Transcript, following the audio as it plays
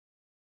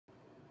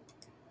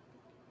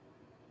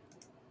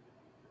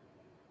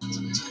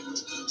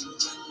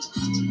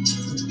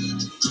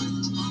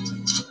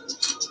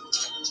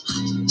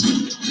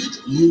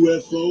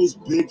UFOs,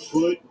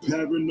 Bigfoot,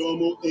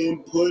 paranormal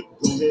input.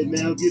 Go ahead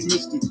now, get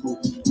mystical.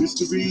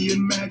 Mystery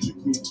and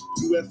magical.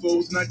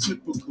 UFOs not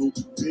typical.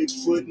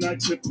 Bigfoot not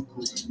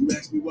typical. You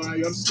ask me why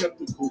I'm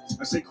skeptical.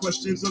 I say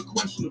questions are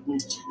questionable.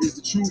 Is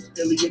the truth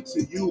alien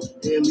to you?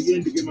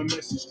 Alien to get my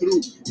message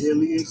through.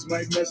 Aliens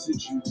might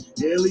message you.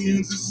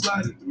 Aliens is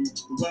sliding through.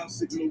 The wild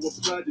signal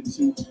applied it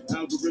to.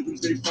 Algorithms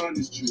they find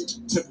is true.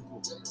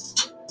 Typical.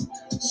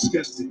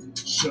 Skeptic.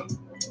 Show.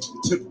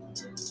 Typical.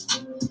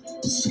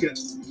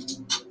 Skeptic.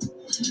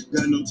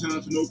 Got no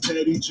time for no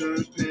petty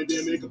germs,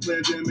 pandemic, a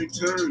pandemic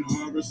turn.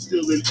 Horror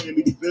still in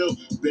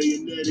Amityville,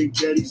 Bayonet in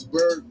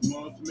Gettysburg,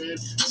 Mothman,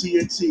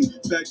 TNT,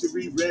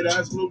 Factory, Red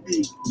Eyes, Glow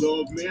Beat,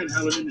 Dog Man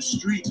howling in the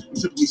street. I'm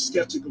typically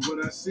skeptic of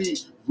what I see.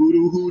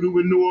 Voodoo Hoodoo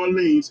in New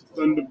Orleans,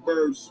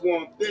 Thunderbird,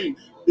 Swamp Thing.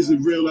 Is it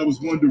real? I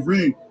was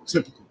wondering.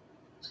 Typical.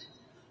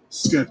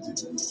 Skeptic.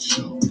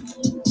 Show.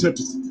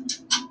 Typical.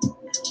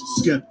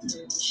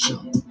 Skeptic.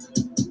 Show.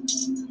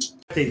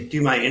 To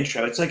do my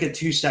intro. It's like a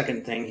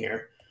 2-second thing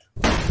here.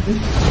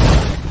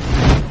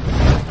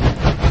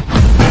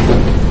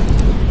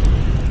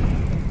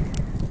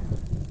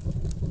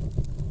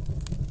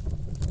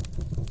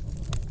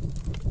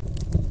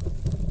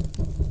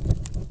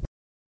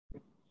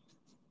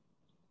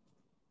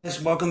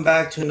 Welcome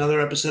back to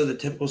another episode of the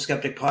Typical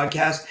Skeptic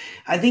Podcast.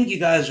 I think you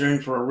guys are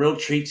in for a real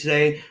treat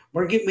today.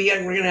 We're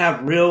gonna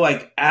have real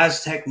like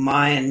Aztec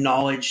Mayan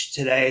knowledge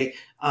today.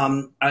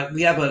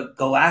 We have a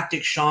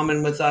galactic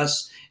shaman with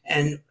us,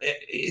 and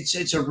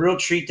it's a real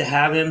treat to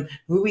have him.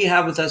 Who we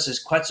have with us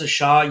is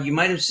Quetza. You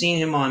might have seen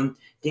him on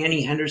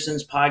Danny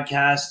Henderson's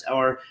podcast,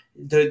 or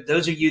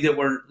those of you that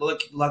were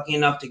lucky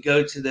enough to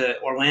go to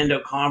the Orlando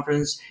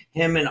conference.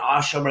 Him and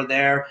Asha were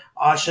there.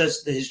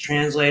 Asha's his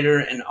translator,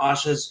 and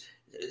Asha's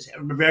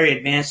very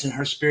advanced in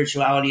her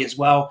spirituality as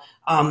well.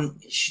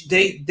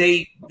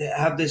 They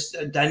have this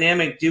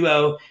dynamic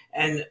duo,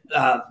 and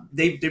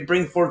they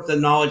bring forth the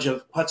knowledge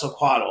of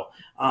Quetzalcoatl,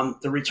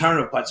 the return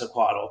of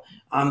Quetzalcoatl,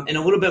 and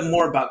a little bit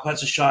more about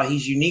Quetza.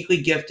 He's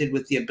uniquely gifted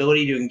with the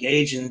ability to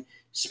engage in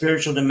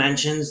spiritual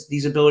dimensions.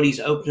 These abilities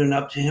opened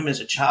up to him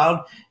as a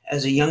child.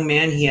 As a young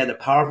man, he had the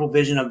powerful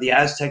vision of the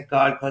Aztec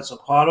god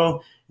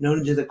Quetzalcoatl,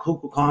 known as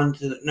Kukulkan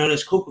to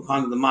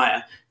the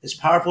Maya. This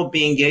powerful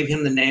being gave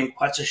him the name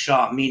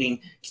Quetza, meaning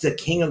the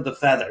king of the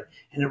feather,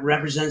 and it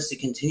represents the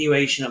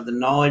continuation of the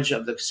knowledge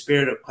of the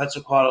spirit of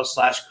Quetzalcoatl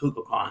 /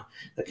 Kukulkan.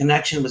 The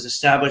connection was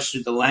established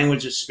through the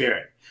language of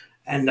spirit.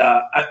 And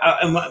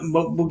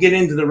we'll get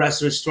into the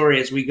rest of the story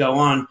as we go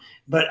on.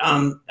 But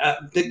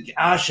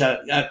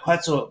Asha,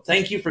 Quetzal,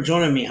 thank you for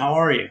joining me. How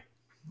are you?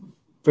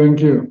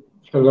 Thank you.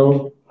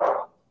 Hello.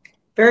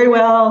 Very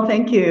well,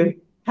 thank you.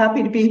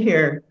 Happy to be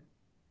here.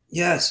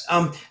 Yes.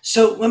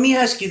 So let me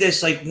ask you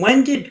this: like,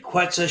 when did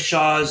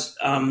Quetza's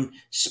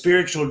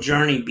spiritual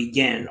journey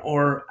begin?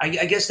 Or I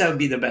guess that would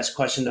be the best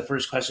question, the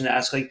first question to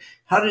ask. Like,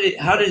 how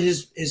did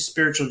his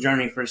spiritual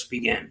journey first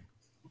begin?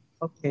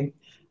 Okay.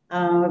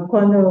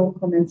 ¿Cuándo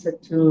comenzó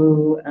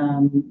tu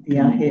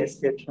viaje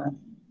espiritual?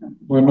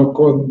 Bueno,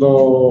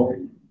 cuando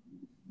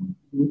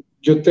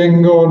yo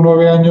tengo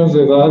 9 años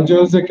de edad,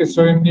 yo desde que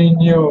soy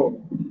niño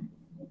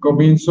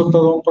comienzo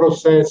todo un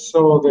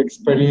proceso de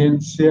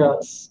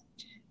experiencias.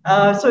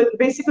 So it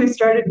basically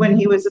started when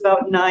he was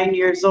about 9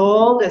 years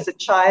old. As a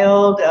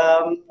child,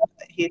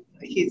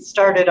 he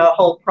started a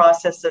whole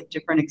process of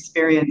different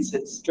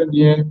experiences.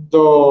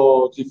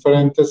 Teniendo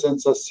diferentes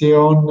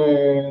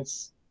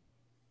sensaciones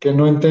que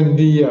no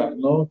entendía,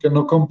 ¿no? Que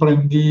no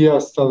comprendía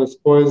hasta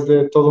después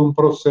de todo un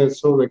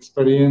proceso de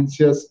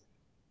experiencias,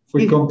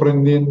 fui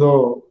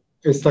comprendiendo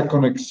esta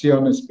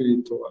conexión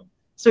espiritual.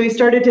 So he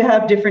started to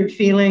have different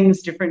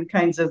feelings, different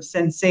kinds of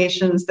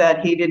sensations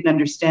that he didn't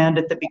understand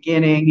at the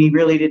beginning. He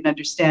really didn't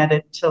understand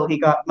it until he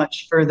got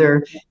much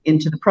further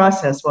into the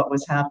process, what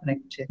was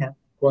happening to him.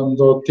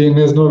 Cuando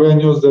tienes 9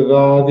 años de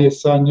edad,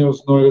 10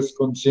 años, no eres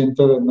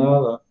consciente de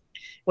nada.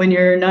 When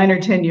you're 9 or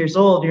 10 years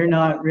old, you're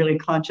not really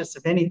conscious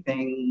of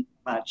anything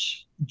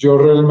much. Yo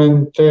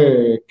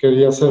realmente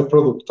quería ser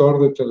productor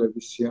de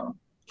televisión.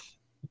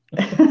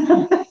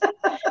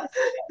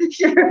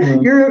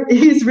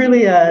 He's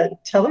really a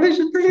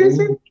television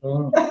producer? Sí,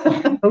 claro.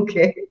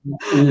 Okay.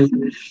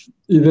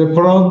 Y de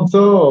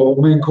pronto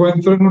me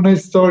encuentro en una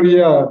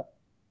historia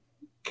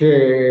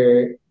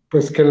que,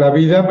 pues que la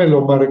vida me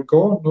lo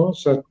marcó, ¿no? O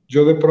sea,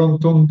 yo de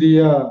pronto un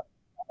día...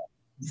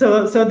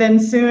 So then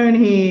soon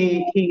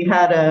he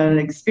had an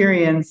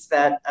experience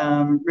that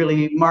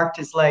really marked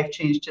his life,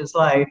 changed his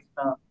life.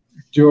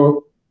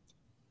 Yo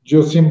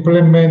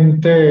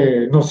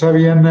simplemente no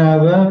sabía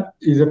nada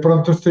y de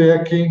pronto estoy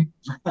aquí,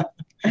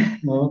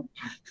 ¿no?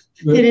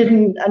 He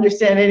didn't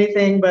understand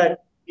anything, but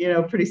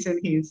pretty soon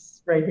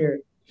he's right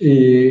here.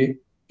 Y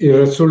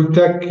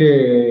resulta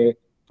que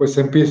pues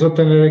empiezo a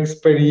tener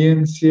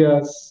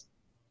experiencias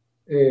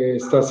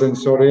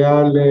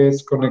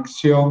extrasensoriales,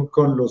 conexión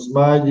con los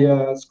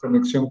mayas,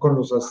 conexión con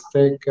los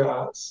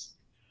aztecas,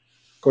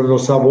 con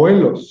los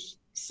abuelos.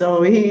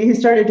 So he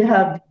started to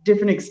have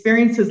different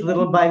experiences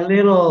little by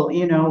little,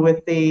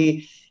 with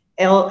the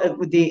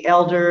the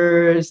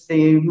elders,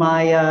 the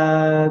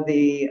Maya,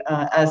 the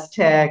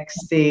Aztecs,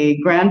 the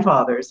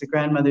grandfathers, the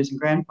grandmothers and Y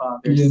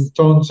grandfathers.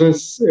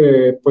 entonces,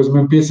 pues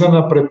me empiezan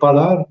a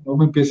preparar, ¿no?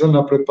 Me empiezan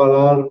a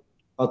preparar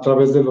a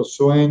través de los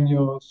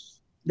sueños,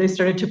 They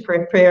started to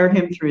prepare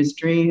him through his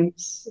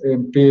dreams.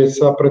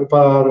 empieza a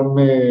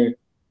prepararme,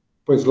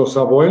 pues los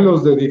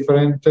abuelos de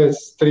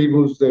diferentes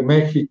tribus de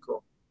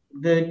México.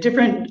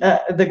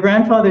 The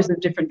grandfathers of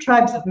different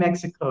tribes of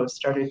Mexico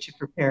started to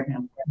prepare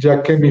him.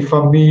 Ya que mi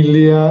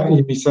familia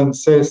y mis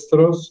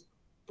ancestros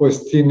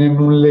pues tienen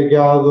un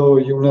legado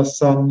y una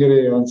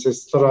sangre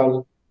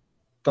ancestral,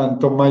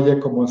 tanto maya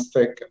como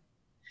azteca.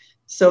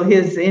 So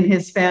in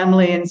his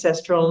family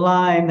ancestral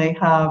line, they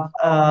have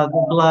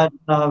the blood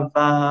of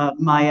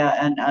Maya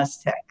and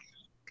Aztec.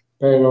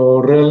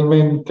 Pero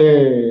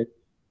realmente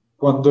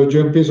cuando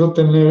yo empiezo a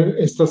tener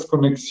estas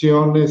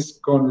conexiones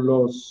con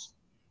los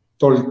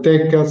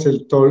toltecas,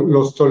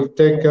 los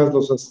toltecas,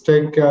 los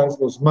aztecas,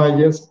 los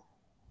mayas,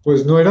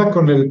 pues no era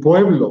con el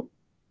pueblo,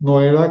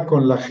 no era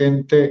con la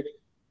gente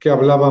que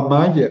hablaba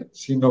maya,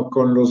 sino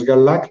con los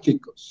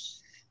galácticos.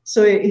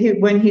 So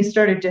when he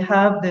started to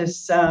have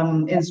this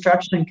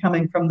instruction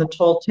coming from the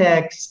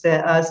Toltecs,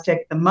 the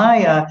Aztec, the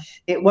Maya,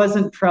 it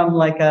wasn't from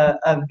like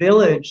a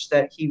village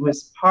that he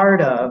was part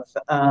of.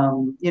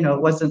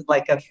 It wasn't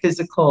like a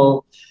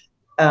physical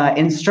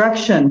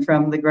instruction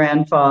from the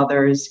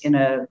grandfathers in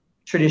a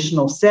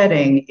traditional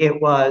setting. It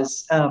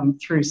was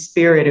through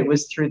spirit. It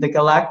was through the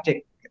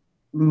Galactic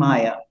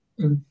Maya.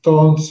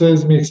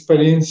 Entonces mi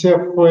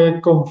experiencia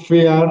fue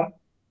confiar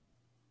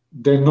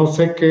de no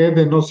sé qué,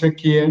 de no sé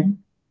quién,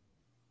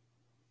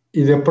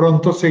 y de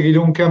pronto seguir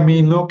un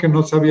camino que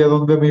no sabía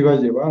dónde me iba a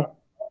llevar.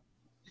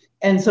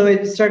 And so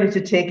it started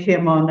to take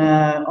him on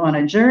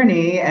a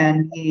journey,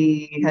 and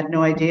he had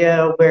no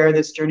idea where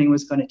this journey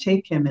was going to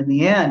take him in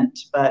the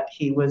end, but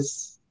he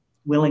was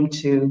willing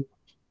to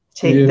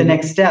take the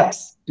next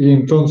steps. Y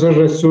entonces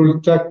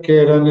resulta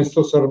que eran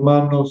estos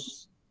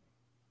hermanos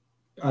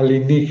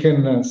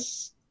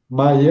alienígenas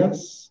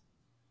mayas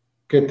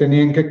que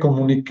tenían que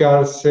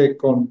comunicarse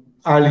con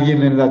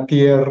alguien en la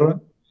Tierra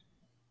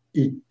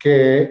y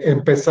que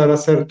empezar a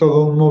hacer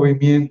todo un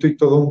movimiento y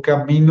todo un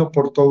camino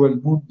por todo el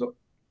mundo.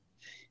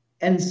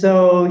 And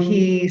so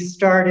he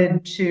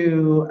started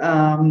to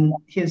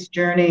his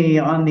journey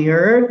on the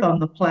earth, on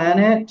the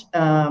planet,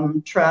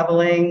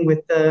 traveling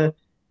with the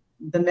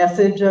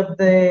message of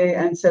the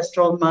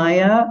ancestral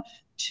Maya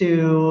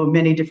to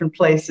many different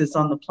places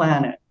on the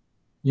planet.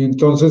 Y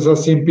entonces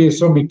así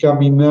empiezo mi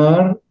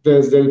caminar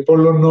desde el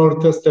polo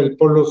norte hasta el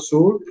polo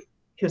sur,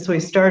 So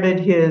he started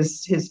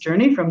his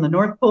journey from the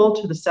North Pole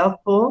to the South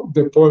Pole,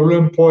 de pueblo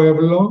en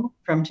pueblo,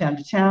 from town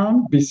to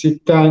town,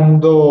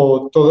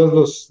 visitando todos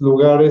los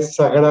lugares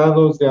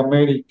sagrados de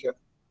América.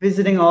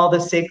 visiting all the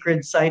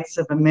sacred sites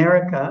of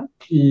America.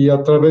 Y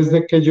a través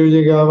de que yo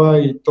llegaba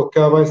y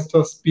tocaba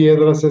estas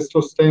piedras,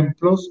 estos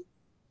templos,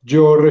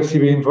 yo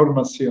recibí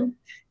información.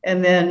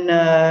 And then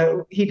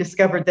he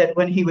discovered that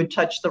when he would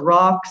touch the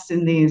rocks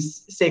in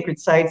these sacred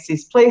sites,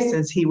 these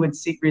places, he would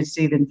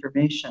receive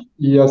information.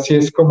 Y así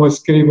es como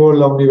escribo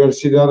la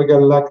Universidad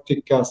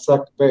Galáctica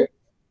SACB.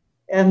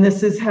 And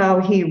this is how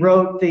he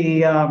wrote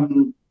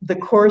the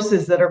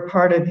courses that are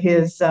part of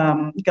his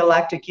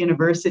Galactic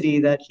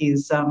University that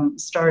he's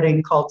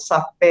starting called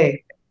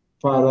SACB.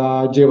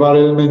 Para llevar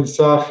el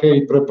mensaje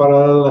y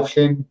preparar a la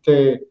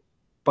gente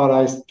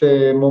para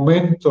este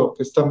momento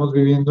que estamos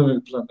viviendo en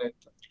el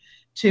planeta.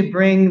 To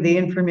bring the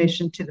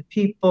information to the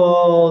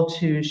people,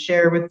 to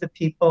share with the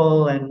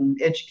people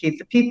and educate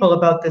the people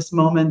about this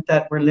moment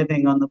that we're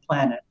living on the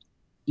planet.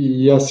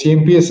 Y así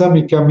empieza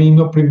mi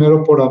camino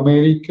primero por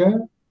América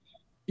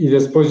y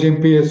después ya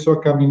empiezo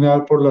a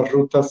caminar por las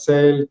rutas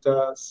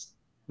celtas,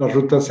 las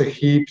rutas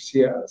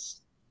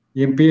egipcias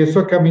y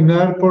empiezo a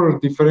caminar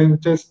por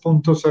diferentes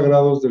puntos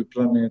sagrados del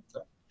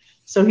planeta.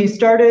 So he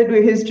started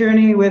his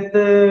journey with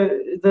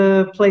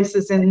the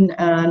places in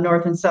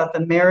North and South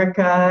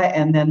America,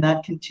 and then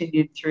that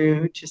continued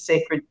through to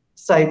sacred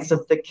sites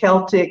of the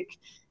Celtic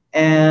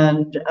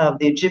and of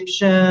the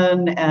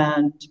Egyptian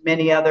and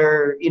many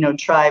other,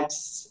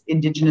 tribes,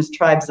 indigenous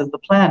tribes of the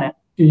planet.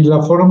 Y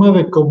la forma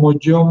de cómo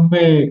yo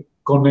me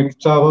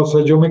conectaba, o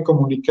sea, yo me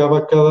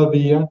comunicaba cada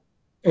día,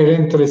 era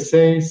entre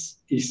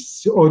 6 y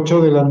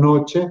 8 de la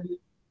noche,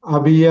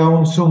 había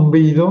un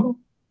zumbido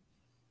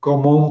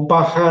como un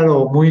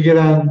pájaro muy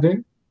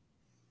grande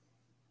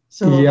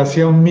y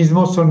hacía un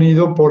mismo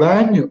sonido por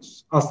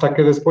años, hasta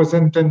que después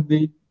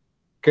entendí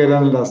que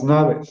eran las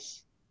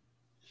naves.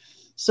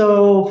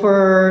 So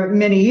for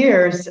many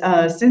years,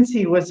 since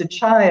he was a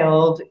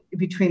child,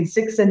 between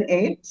 6 and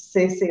 8,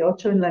 6 y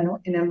 8 en la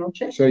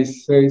noche?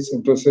 6,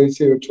 entre 6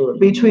 y 8 de la noche.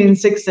 Between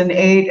 6 and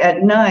 8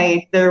 at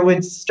night, there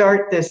would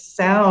start this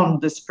sound,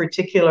 this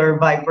particular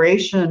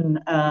vibration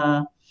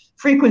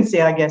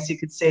frequency, I guess you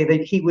could say,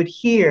 that he would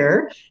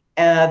hear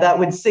that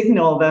would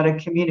signal that a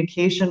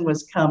communication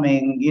was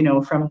coming,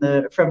 from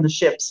the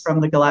ships,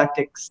 from the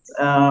Galactics,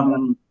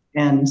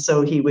 and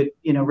so he would,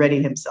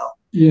 ready himself.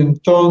 Y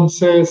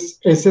entonces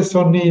ese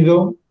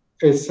sonido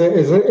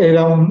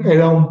era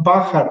un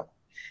pájaro,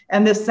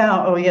 And the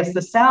sound, oh yes,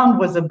 the sound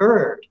was a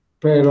bird.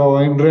 pero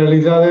en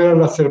realidad era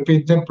la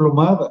serpiente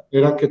emplumada,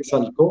 era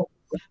Quetzalcóatl.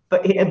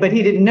 But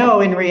he didn't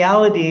know in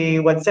reality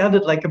what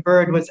sounded like a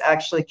bird was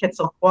actually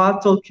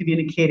Quetzalcoatl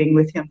communicating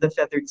with him, the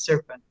feathered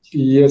serpent.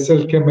 Y es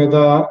el que me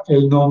da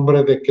el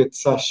nombre de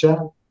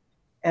Quetzasha,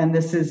 And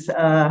this is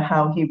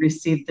how he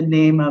received the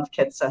name of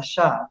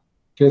Quetzasha,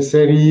 que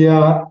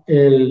sería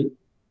el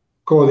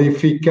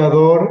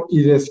codificador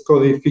y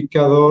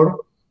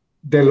descodificador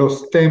de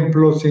los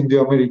templos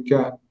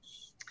indioamericanos.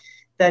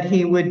 that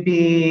he would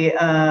be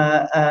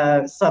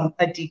a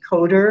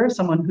decoder,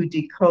 someone who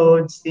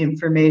decodes the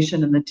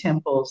information in the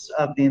temples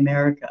of the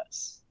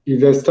Americas. Y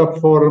de esta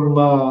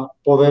forma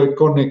poder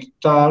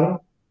conectar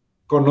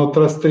con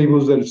otras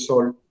tribus del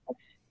sol.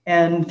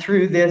 And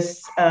through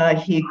this,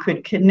 he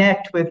could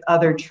connect with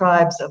other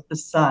tribes of the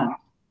sun.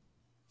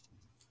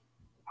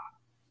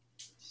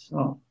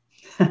 So.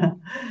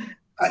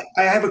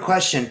 I have a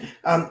question.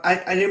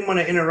 I didn't want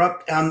to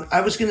interrupt.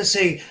 I was going to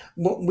say,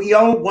 we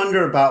all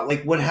wonder about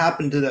like what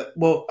happened to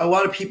a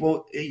lot of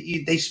people,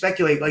 they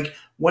speculate like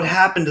what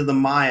happened to the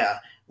Maya.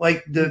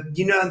 Like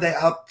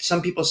how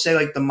some people say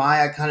like the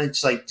Maya kind of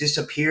just like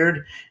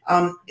disappeared.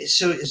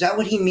 So is that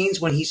what he means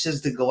when he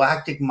says the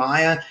Galactic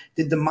Maya?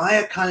 Did the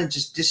Maya kind of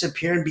just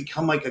disappear and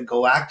become like a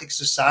galactic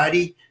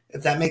society?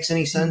 If that makes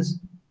any sense?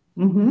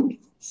 Mm-hmm.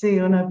 Sí,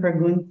 una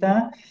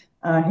pregunta.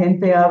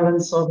 Gente hablan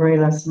sobre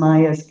las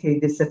mayas que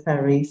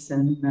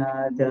desaparecen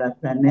de la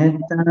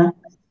planeta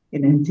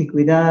en la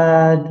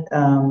antigüedad.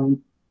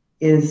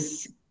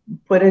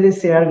 ¿Puede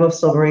decir algo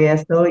sobre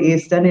esto? ¿Y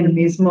están en el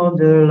mismo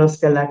de los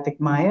Galactic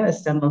Mayas?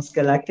 ¿Están los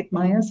Galactic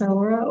Mayas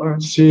ahora?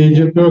 Or? Sí,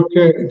 yo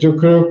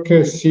creo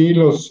que sí.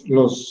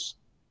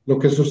 Lo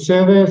que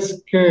sucede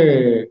es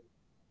que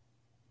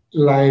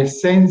la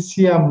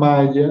esencia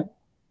maya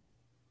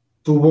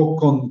tuvo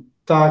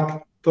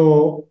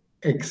contacto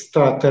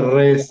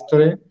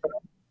extraterrestre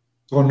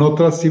con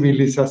otras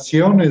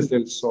civilizaciones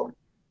del sol.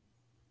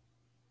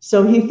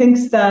 So he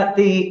thinks that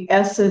the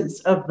essence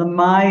of the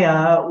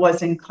Maya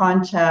was in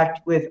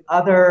contact with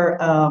other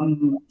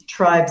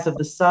tribes of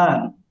the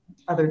sun,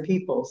 other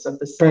peoples of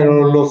the sun.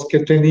 Pero los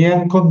que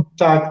tenían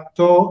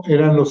contacto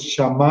eran los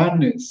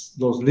chamanes,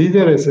 los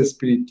líderes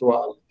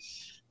espirituales.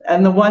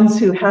 And the ones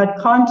who had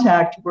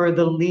contact were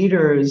the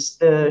leaders,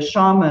 the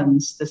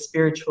shamans, the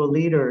spiritual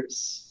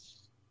leaders.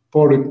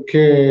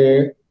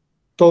 Porque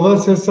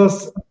todas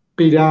esas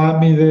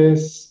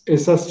pirámides,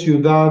 esas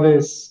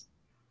ciudades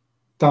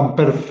tan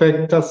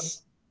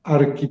perfectas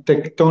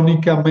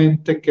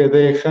arquitectónicamente que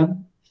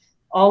dejan,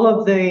 all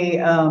of the,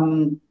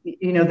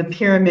 the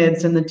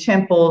pyramids and the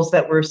temples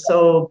that were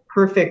so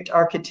perfect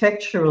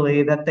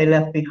architecturally that they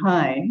left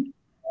behind,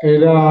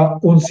 era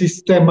un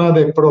sistema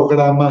de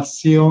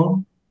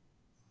programación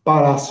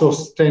para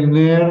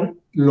sostener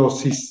los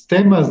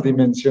sistemas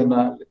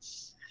dimensionales.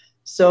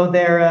 So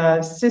they're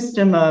a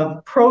system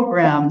of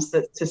programs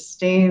that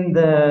sustain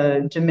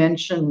the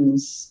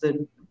dimensions,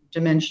 the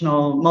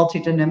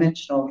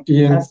multidimensional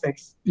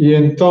aspects. Y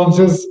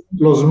entonces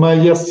los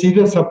mayas sí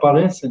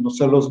desaparecen, o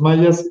sea, los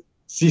mayas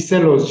sí se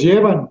los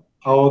llevan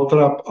a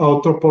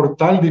otro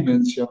portal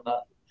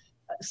dimensional.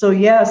 So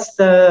yes,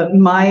 the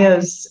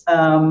Mayas,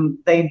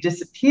 they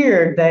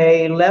disappeared,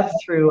 they left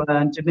through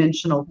a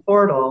dimensional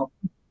portal.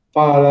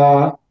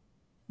 Para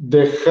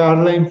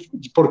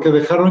porque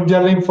dejaron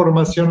ya la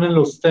información en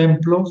los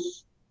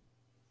templos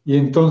y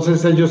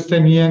entonces ellos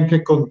tenían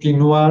que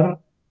continuar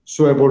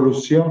su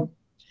evolución.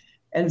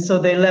 And so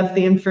they left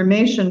the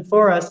information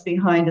for us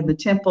behind in the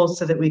temples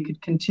so that we could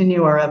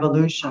continue our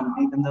evolution,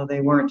 even though they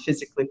weren't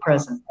physically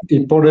present.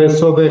 Y por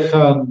eso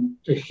dejan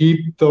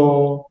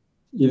Egipto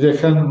y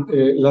dejan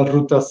las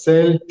rutas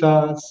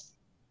celtas,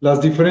 las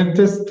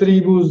diferentes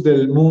tribus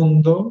del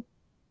mundo.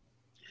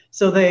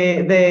 So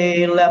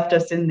they left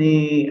us in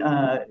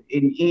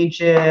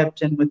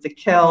Egypt and with the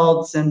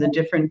Celts and the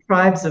different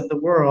tribes of the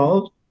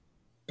world.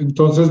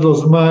 Entonces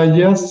los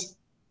mayas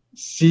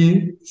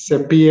sí se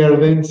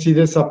pierden, sí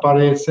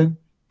desaparecen,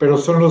 pero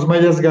son los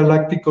mayas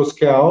galácticos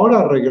que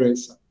ahora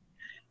regresan.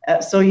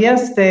 So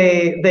yes,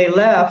 they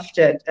left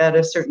at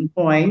a certain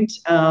point,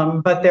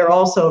 but they're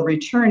also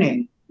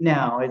returning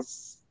now.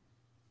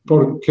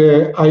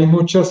 Porque hay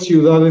muchas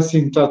ciudades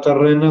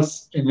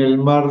intraterrenas en el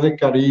mar de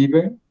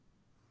Caribe.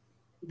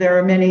 There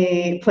are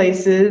many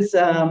places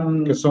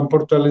que son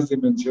portales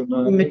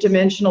dimensionales.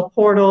 Dimensional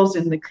portals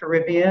in the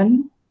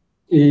Caribbean.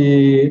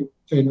 Y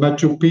en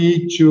Machu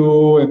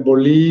Picchu, en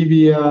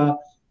Bolivia,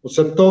 o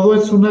sea, todo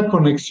es una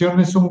conexión,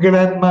 es un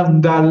gran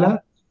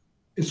mandala,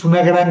 es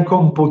una gran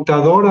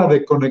computadora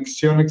de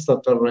conexión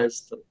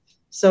extraterrestre.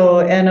 So,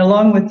 and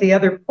along with the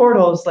other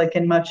portals, like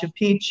in Machu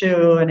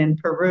Picchu and in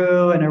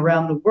Peru and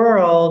around the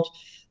world,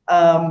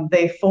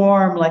 they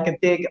form like a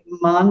big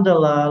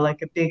mandala,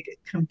 like a big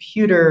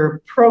computer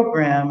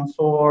program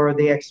for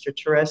the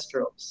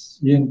extraterrestrials.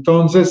 Y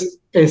entonces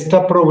este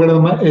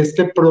programa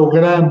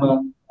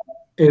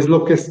es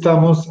lo que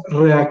estamos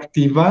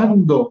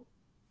reactivando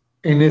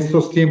en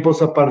estos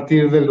tiempos a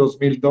partir del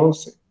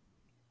 2012.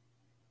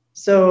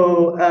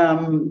 So,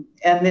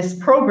 and this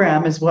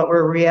program is what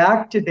we're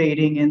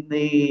reactivating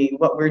in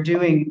what we're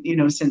doing,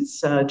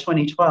 since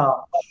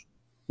 2012.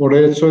 Por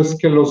eso es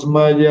que los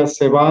mayas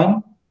se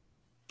van,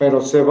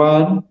 pero se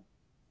van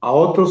a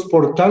otros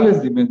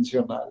portales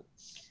dimensionales.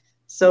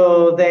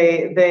 So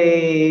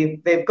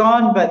they've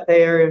gone, but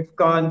they've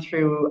gone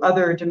through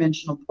other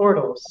dimensional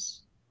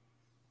portals.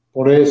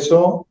 Por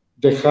eso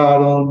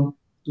dejaron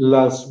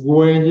las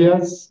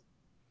huellas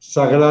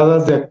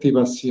sagradas de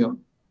activación.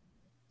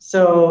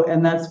 So,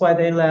 and that's why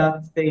they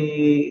left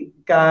the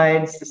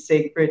guides, the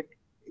sacred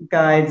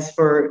guides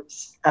for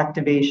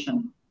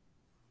activation.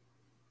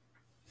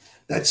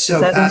 That's so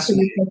Does that answer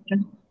fascinating. your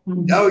question?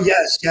 Mhm. Oh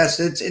yes,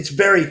 it's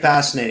very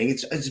fascinating.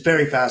 It's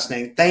very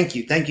fascinating. Thank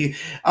you.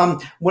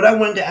 What I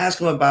wanted to ask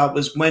him about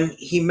was when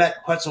he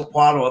met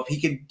Quetzalcoatl, if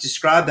he could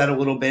describe that a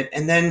little bit,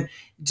 and then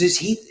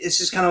this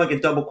is kind of like a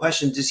double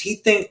question. Does he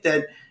think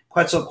that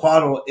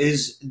Quetzalcoatl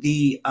is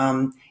the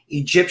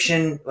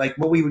Egyptian, like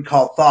what we would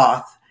call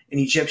Thoth in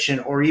Egyptian,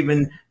 or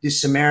even the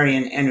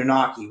Sumerian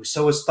Anunnaki?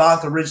 So was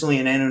Thoth originally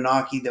an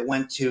Anunnaki that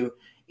went to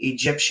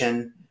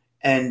Egyptian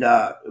and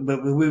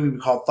what we would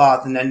call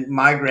Thoth, and then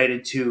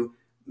migrated to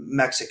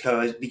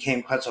Mexico, it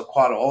became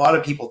Quetzalcoatl? A lot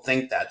of people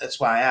think that. That's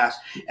why I asked.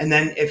 And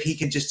then if he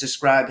could just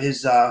describe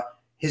his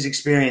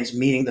experience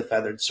meeting the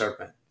feathered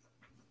serpent.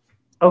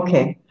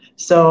 Okay,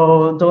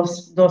 so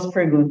dos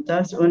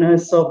preguntas. Una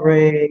es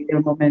sobre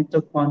el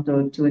momento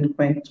cuando tú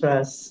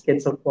encuentras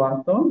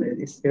Quetzalcoatl,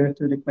 el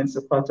espíritu de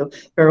Quetzalcoatl.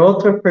 Pero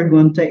otra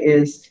pregunta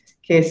es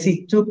que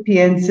si tú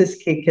piensas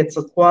que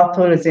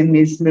Quetzalcoatl es el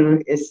mismo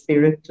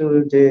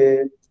espíritu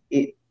del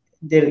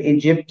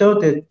Egipto,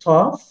 de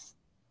Thoth,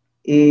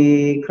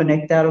 y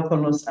conectado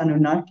con los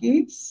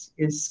Anunnakis,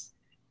 ¿es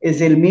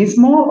el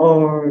mismo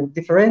o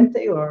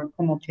diferente o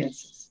cómo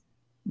piensas?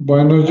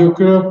 Bueno, yo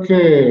creo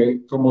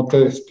que, como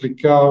te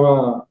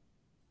explicaba,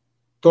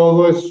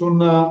 todo es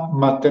una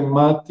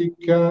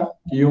matemática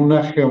y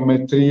una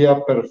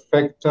geometría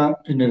perfecta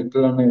en el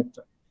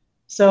planeta.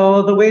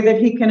 So the way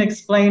that he can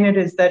explain it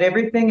is that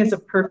everything is a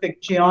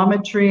perfect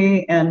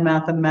geometry and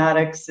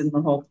mathematics in the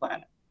whole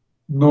planet.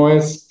 No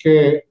es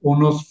que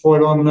unos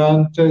fueron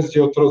antes y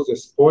otros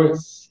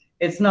después.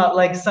 It's not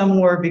like some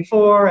were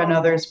before and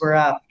others were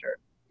after.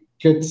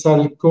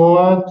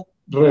 Quetzalcóatl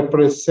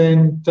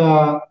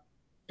representa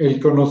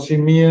el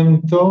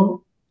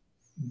conocimiento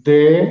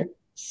de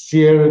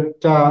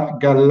cierta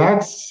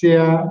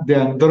galaxia de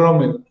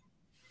Andrómeda.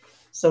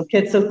 So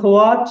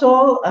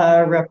Quetzalcoatl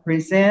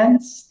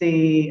represents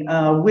the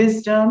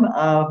wisdom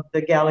of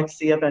the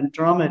galaxy of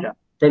Andromeda.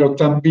 Pero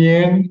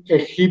también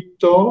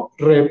Egipto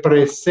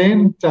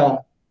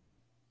representa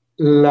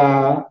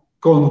la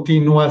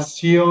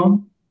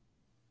continuación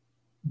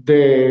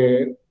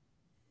de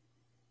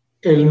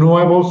el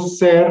nuevo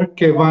ser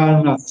que va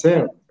a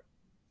nacer.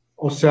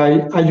 O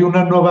sea, hay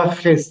una nueva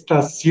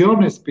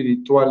gestación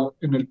espiritual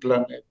en el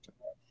planeta.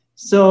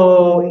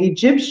 So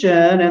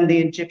Egyptian and the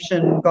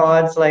Egyptian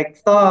gods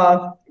like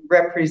Thoth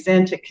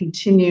represent a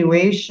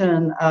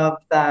continuation of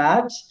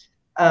that,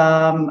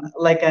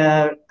 like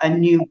a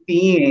new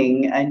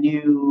being, a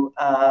new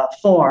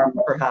form,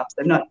 perhaps.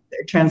 I'm not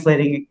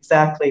translating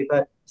exactly,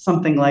 but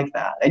something like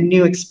that, a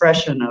new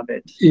expression of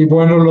it. Y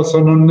bueno, los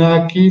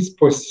Anunnakis,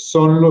 pues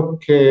son lo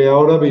que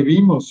ahora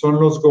vivimos,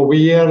 son los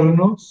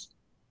gobiernos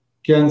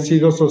que han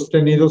sido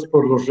sostenidos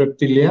por los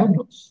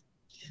reptilianos.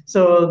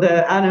 So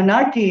the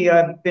Anunnaki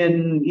have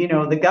been,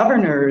 the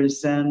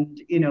governors and,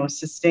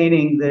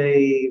 sustaining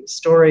the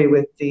story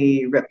with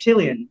the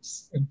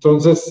reptilians.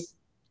 Entonces,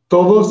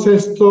 todos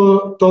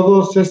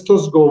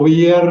estos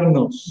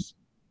gobiernos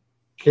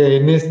que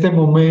en este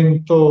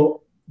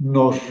momento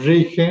nos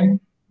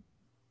rigen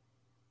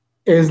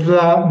es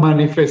la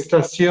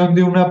manifestación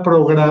de una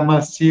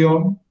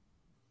programación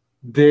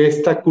de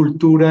esta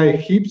cultura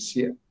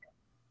egipcia.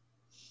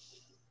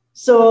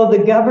 So the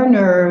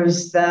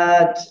governors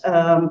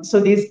so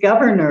these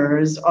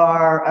governors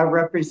are a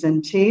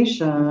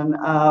representation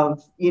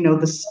of,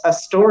 a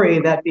story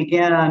that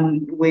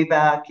began way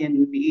back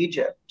in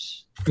Egypt.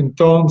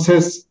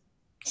 Entonces,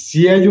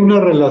 sí hay una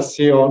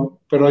relación,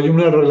 pero hay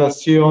una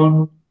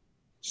relación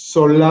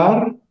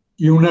solar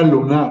y una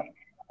lunar.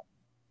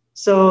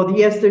 So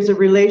yes, there's a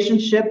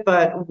relationship,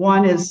 but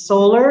one is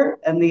solar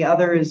and the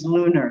other is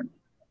lunar.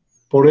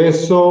 Por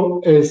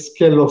eso es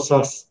que los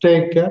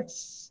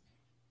aztecas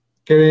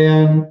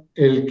crean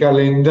el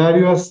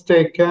calendario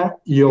azteca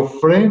y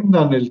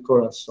ofrendan el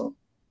corazón.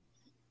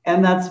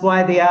 And that's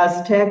why the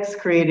Aztecs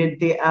created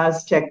the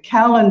Aztec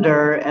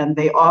calendar and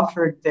they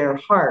offered their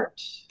heart.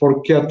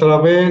 Porque a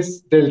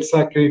través del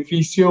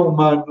sacrificio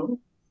humano,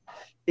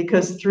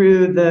 because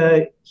through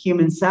the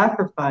human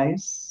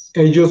sacrifice,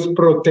 ellos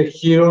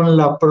protegieron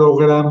la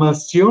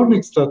programación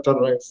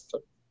extraterrestre,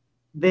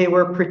 they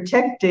were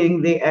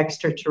protecting the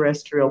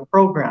extraterrestrial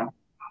program,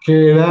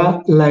 que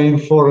era la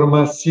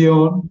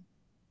información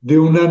de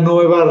una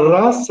nueva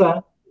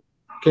raza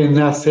que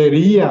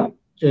nacería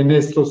en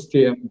estos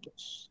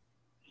tiempos.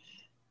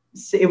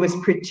 it was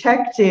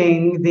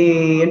protecting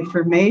the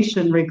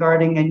information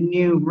regarding a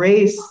new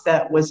race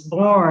that was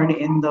born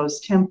in those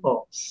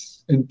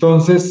temples.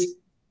 Entonces,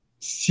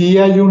 sí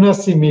hay una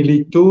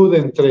similitud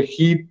entre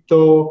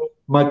Egipto,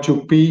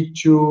 Machu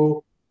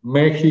Picchu,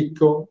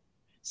 México.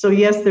 So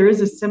yes, there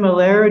is a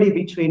similarity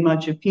between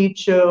Machu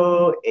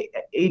Picchu,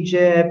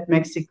 Egypt,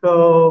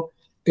 Mexico.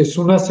 Es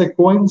una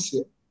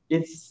secuencia.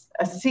 It's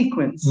a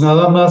sequence.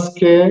 Nada más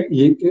que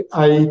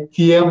hay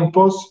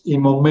tiempos y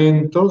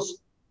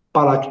momentos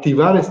para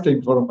activar esta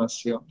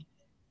información.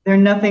 They're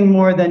nothing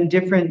more than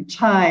different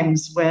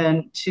times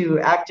when to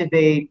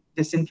activate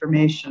this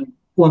information.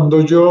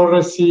 Cuando yo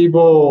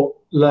recibo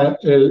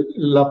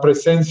la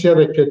presencia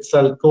de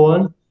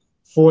Quetzalcóatl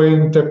fue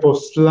en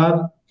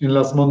Tepoztlán, en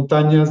las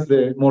montañas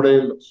de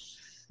Morelos.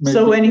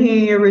 So when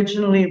he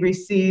originally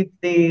received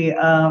the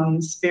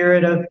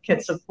spirit of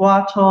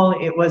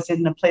Quetzalcoatl, it was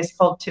in a place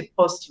called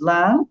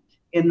Tepoztlán,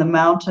 in the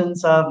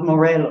mountains of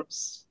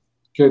Morelos.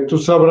 Que tú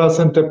sabrás,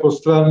 en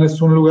Tepoztlán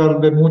es un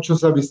lugar de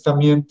muchos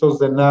avistamientos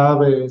de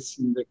naves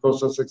y de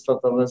cosas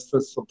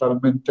extraterrestres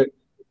totalmente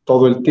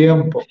todo el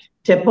tiempo.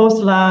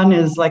 Tepoztlán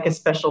is like a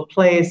special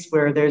place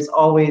where there's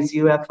always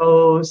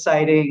UFO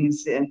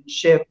sightings and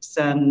ships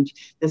and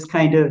this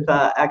kind of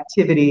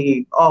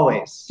activity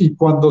always. Y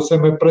cuando se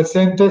me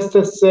presenta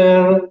este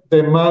ser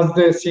de más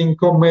de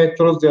 5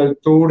 metros de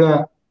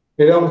altura,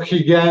 era un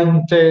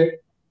gigante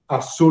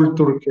azul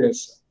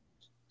turquesa.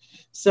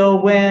 So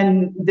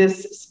when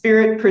this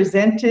spirit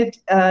presented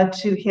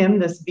to him,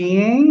 this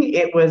being,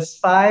 it was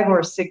 5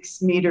 or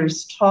 6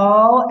 meters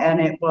tall, and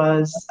it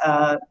was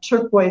a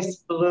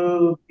turquoise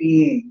blue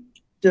being.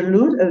 De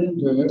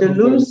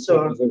luz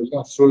or de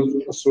luz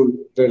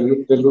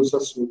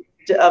azul.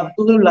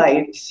 Blue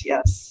light,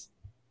 yes.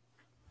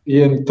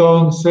 Y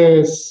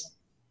entonces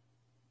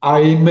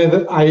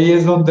ahí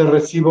es donde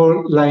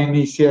recibo la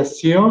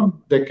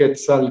iniciación de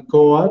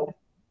Quetzalcóatl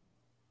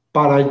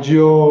para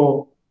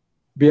yo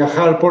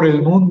viajar por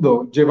el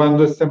mundo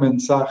llevando este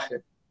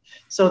mensaje.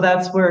 So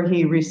that's where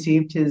he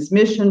received his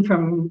mission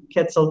from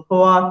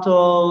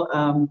Quetzalcoatl,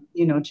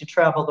 to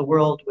travel the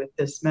world with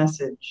this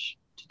message,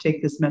 to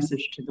take this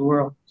message to the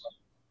world.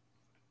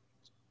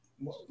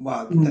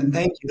 Wow,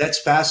 thank you. That's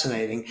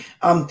fascinating.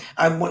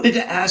 I wanted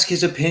to ask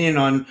his opinion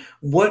on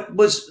what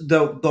was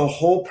the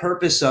whole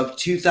purpose of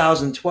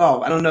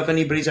 2012. I don't know if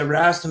anybody's ever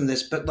asked him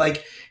this, but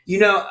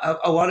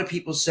a lot of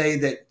people say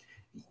that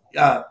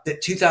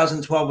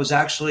 2012 was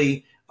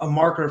actually a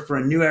marker for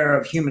a new era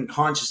of human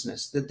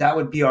consciousness, that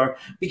would be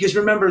because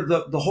remember,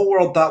 the whole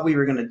world thought we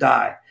were going to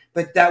die,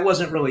 but that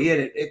wasn't really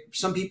it.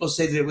 Some people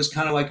say that it was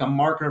kind of like a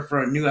marker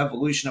for a new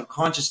evolution of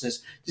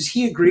consciousness. Does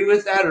he agree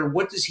with that, or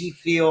what does he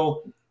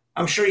feel?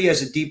 I'm sure he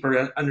has a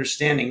deeper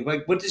understanding.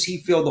 Like, what does he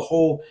feel the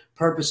whole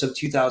purpose of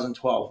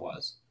 2012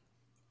 was?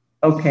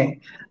 Okay.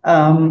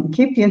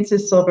 ¿Qué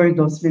piensas sobre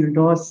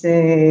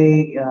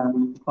 2012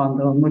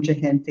 cuando mucha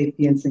gente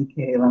piensa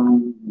que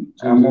van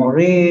a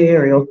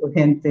morir y otra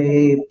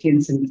gente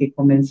piensa que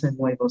comienza un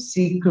nuevo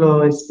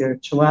ciclo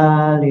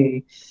espiritual?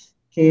 ¿Y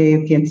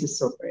qué piensas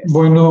sobre eso?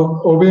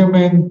 Bueno,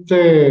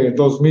 obviamente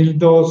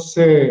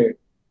 2012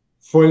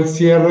 fue el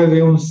cierre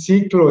de un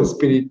ciclo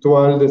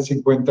espiritual de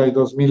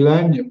 52,000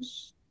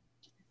 años.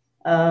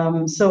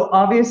 So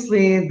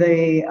obviously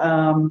the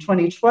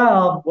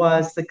 2012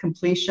 was the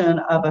completion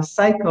of a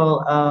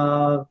cycle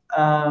of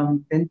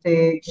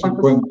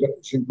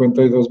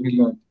 52,000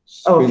 años.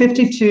 Oh,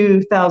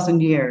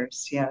 52,000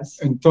 years, yes.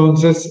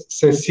 Entonces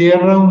se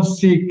cierra un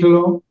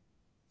ciclo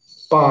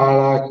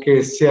para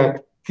que se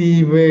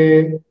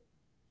active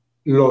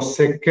los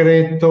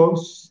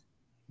secretos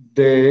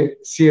de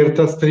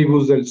ciertas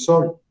tribus del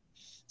sol.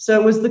 So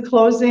it was the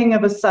closing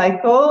of a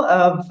cycle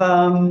of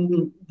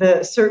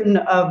certain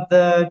of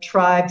the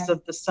tribes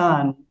of the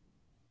sun.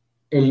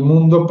 El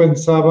mundo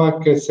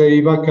pensaba que se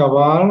iba a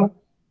acabar,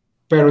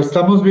 pero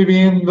estamos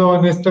viviendo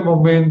en este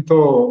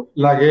momento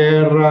la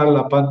guerra,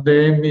 la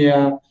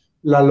pandemia,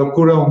 la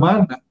locura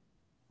humana.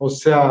 O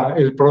sea,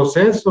 el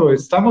proceso,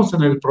 estamos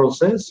en el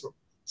proceso.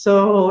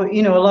 So,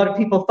 a lot of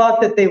people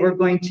thought that they were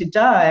going to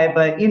die,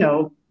 but,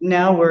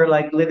 now we're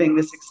like living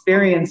this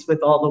experience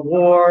with all the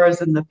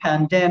wars and the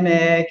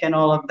pandemic and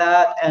all of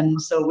that.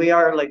 And so we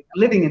are like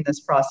living in this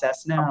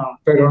process now.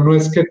 Pero no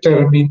es que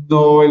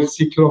terminó el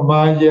ciclo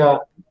maya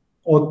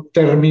o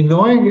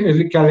terminó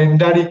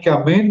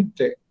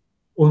calendáricamente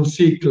un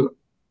ciclo.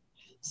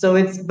 So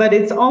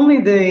it's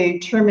only the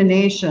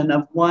termination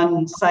of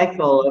one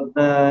cycle of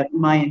the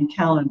Mayan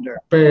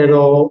calendar.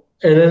 Pero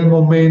era el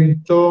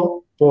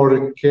momento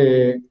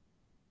porque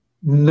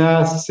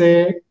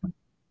nace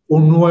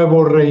un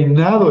nuevo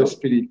reinado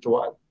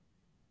espiritual,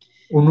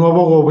 un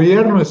nuevo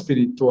gobierno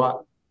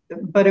espiritual.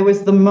 But it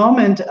was the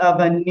moment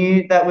of a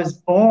new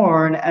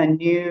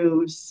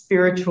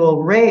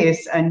spiritual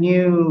race, a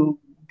new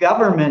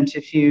government,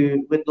 if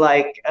you would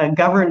like, a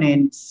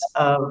governance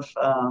of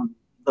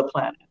the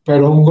planet.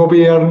 Pero un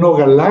gobierno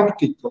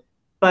galáctico.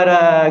 But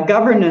a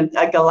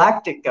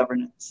galactic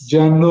governance.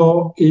 Ya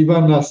no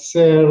iban a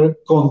ser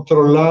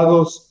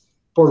controlados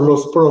por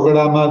los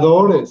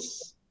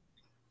programadores.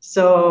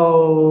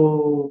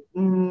 So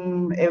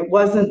it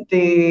wasn't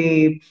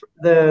the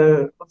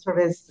otra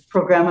vez,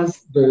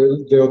 programas.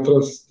 de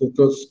otras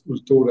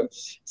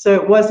culturas, So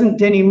it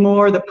wasn't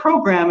anymore the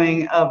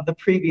programming of the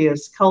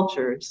previous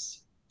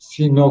cultures,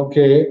 sino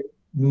que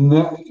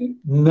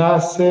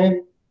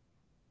nace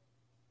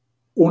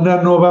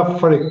una nueva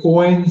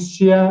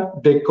frecuencia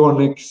de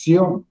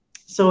conexión.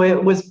 so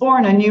it was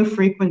born a new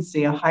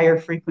frequency, a higher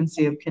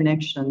frequency of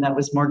connection that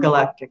was more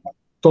galactic.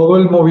 Todo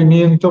el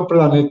movimiento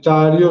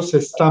planetario se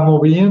está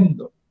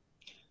moviendo,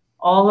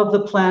 All of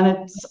the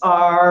planets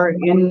are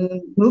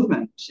in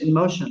movement, in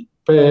motion.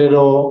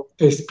 pero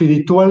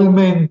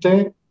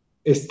espiritualmente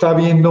está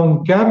habiendo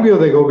un cambio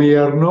de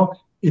gobierno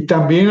y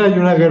también hay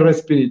una guerra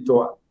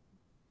espiritual.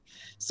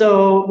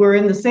 So we're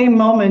in the same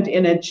moment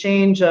in a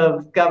change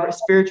of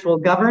spiritual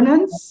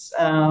governance,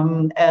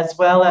 as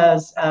well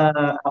as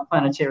a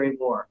planetary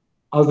war.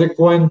 Haz de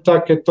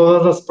cuenta que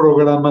todas las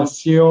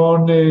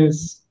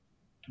programaciones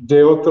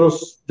de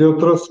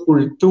otras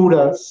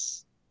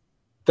culturas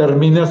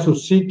termina su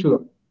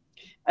ciclo.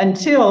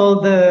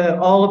 Until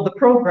all of the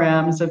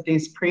programs of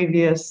these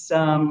previous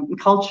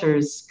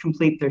cultures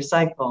complete their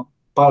cycle.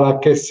 Para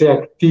que se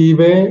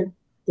active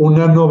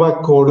una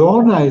nueva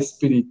corona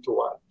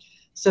espiritual.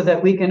 So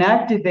that we can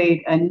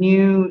activate a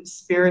new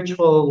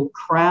spiritual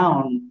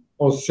crown.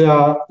 O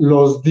sea,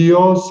 los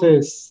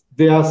dioses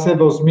de hace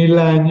 2000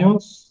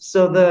 años.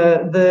 So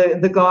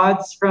the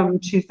gods from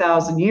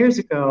 2,000 years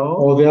ago,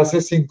 o de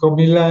hace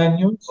 5000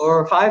 años,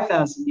 or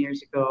 5,000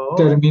 years ago,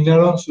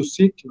 terminaron su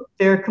ciclo.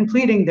 They're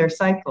completing their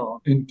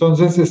cycle.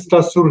 Entonces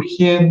está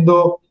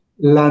surgiendo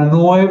la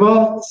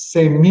nueva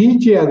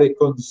semilla de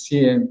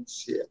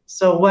conciencia.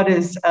 So what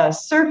is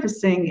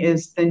surfacing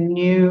is the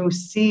new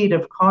seed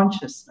of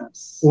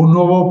consciousness. Un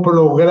nuevo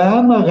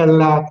programa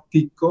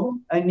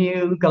galáctico. A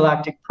new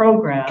galactic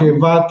program. Que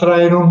va a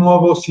traer un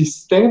nuevo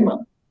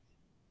sistema.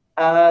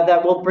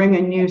 That will bring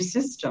a new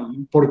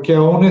system. Porque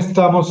aún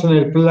estamos en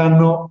el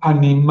plano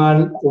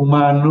animal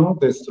humano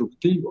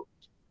destructivo.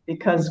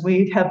 Because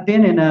we have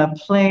been in a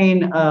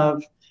plane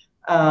of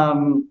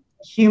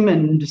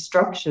human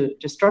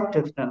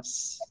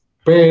destructiveness.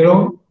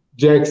 Pero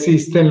ya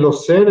existen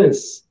los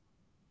seres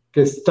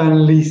que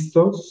están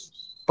listos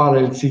para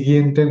el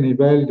siguiente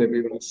nivel de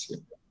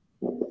vibración.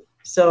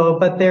 So,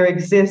 but there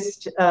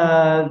exist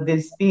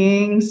these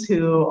beings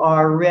who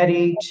are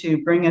ready to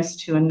bring us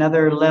to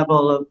another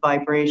level of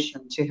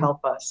vibration to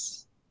help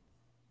us.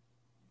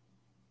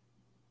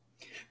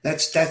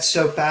 That's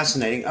so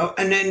fascinating. Oh,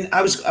 and then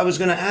I was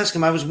going to ask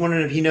him. I was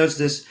wondering if he knows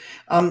this.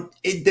 The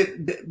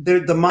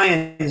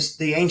Mayans,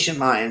 the ancient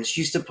Mayans,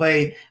 used to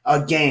play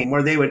a game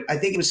where they would. I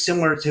think it was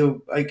similar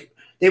to like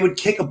they would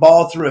kick a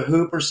ball through a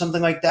hoop or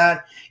something like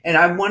that. And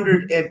I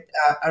wondered if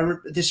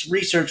this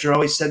researcher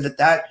always said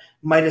that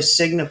might have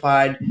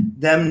signified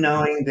them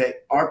knowing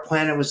that our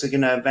planet was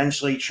going to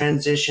eventually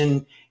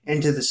transition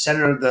into the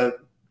center of the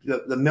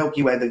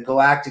Milky Way, the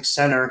galactic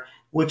center,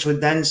 which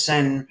would then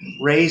send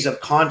rays of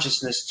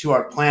consciousness to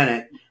our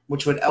planet,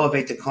 which would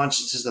elevate the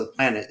consciousness of the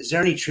planet. Is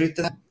there any truth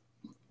to that?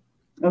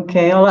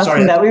 Okay, I'll ask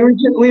him that.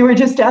 We were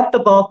just at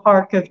the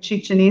ballpark of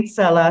Chichen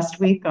Itza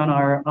last week on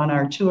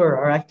our tour,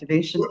 our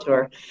activation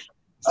tour.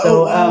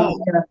 So, wow.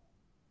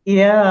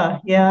 Yeah.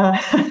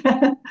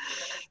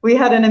 We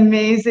had an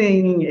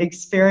amazing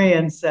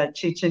experience at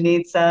Chichen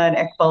Itza and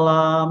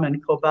Ekbalam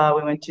and Koba.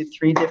 We went to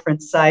 3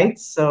 different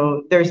sites.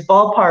 So there's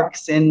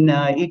ballparks in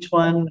each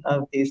one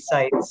of these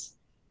sites.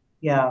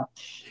 Yeah.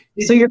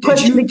 So your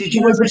question. Did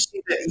you ever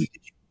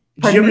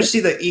see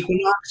the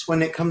equinox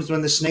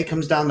when the snake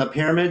comes down the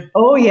pyramid?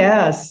 Oh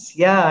yes,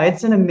 yeah.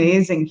 It's an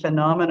amazing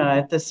phenomena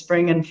at the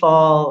spring and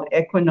fall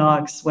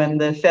equinox when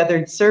the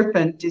feathered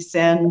serpent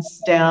descends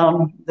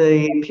down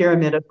the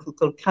pyramid of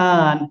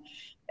Kukulkan,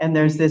 and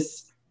there's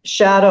this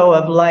shadow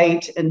of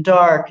light and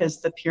dark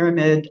as the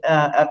pyramid,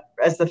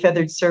 as the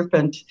feathered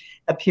serpent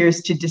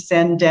appears to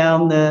descend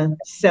down the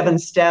 7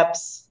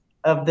 steps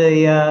of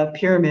the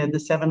pyramid, the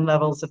 7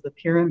 levels of the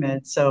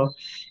pyramid. So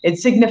it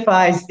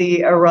signifies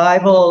the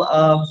arrival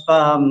of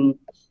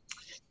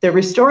the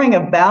restoring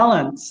of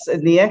balance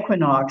in the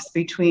equinox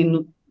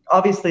between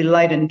obviously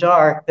light and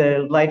dark,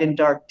 the light and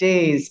dark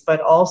days,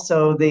 but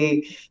also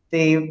the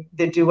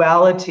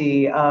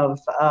duality of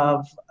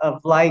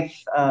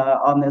life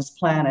on this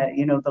planet,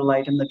 the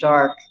light and the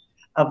dark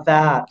of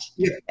that.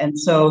 Yeah. And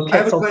so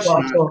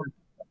Quetzalcoatl,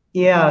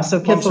 so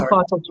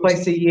Quetzalcoatl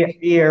twice a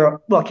year.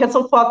 Well,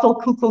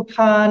 Quetzalcoatl,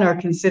 Kukulkan are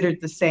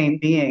considered the same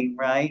being,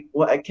 right?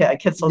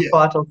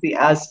 Quetzalcoatl is the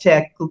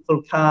Aztec,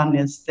 Kukulkan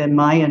is the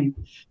Mayan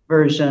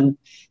version.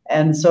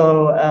 And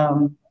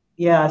so,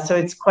 so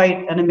it's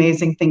quite an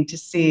amazing thing to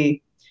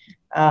see.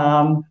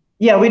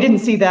 We didn't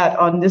see that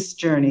on this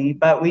journey,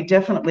 but we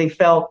definitely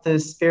felt the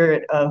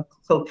spirit of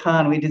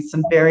Kukulkan. We did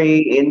some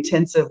very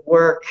intensive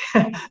work,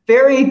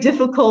 very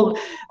difficult,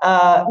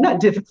 not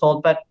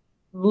difficult, but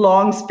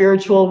long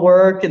spiritual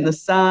work in the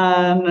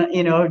sun,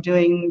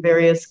 doing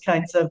various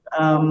kinds of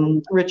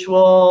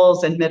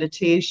rituals and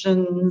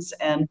meditations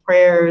and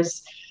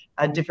prayers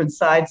different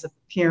sides of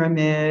the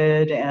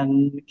pyramid,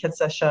 and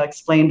Quetza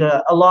explained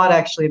a lot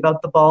actually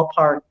about the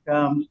ballpark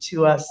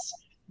to us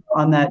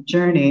on that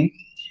journey.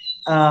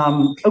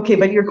 Okay,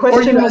 but your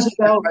question was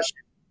about.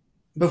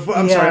 Before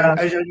I'm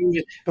sorry,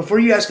 before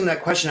you ask him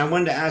that question, I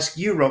wanted to ask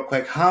you real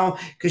quick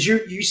because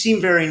you seem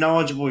very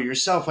knowledgeable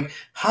yourself. Like,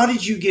 how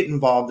did you get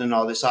involved in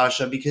all this,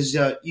 Asha? Because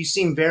you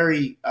seem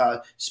very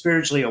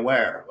spiritually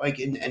aware, like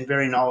and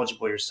very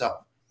knowledgeable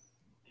yourself.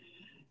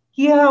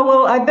 Yeah,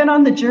 well, I've been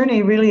on the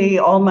journey really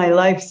all my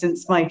life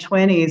since my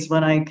 20s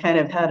when I kind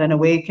of had an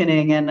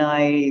awakening and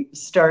I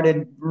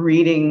started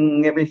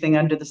reading everything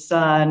under the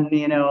sun,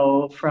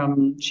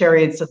 from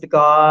Chariots of the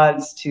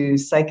Gods to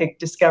psychic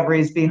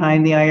discoveries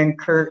behind the Iron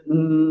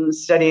Curtain,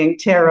 studying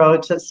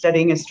tarot to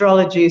studying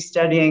astrology,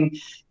 studying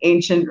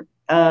ancient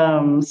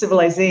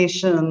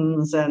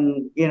civilizations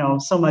and,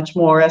 so much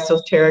more,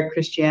 esoteric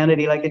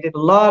Christianity. Like I did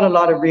a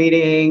lot of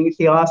reading,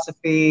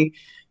 theosophy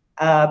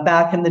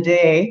back in the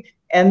day.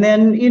 And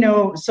then,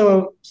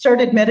 so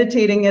started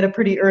meditating at a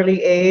pretty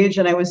early age,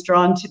 and I was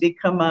drawn to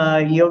become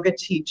a yoga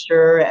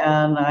teacher.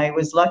 And I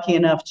was lucky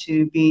enough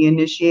to be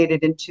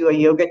initiated into a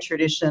yoga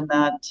tradition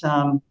that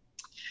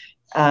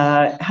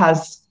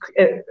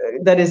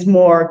that is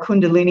more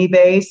Kundalini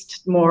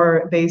based,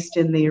 more based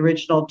in the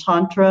original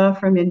Tantra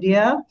from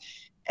India.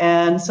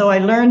 And so I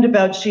learned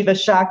about Shiva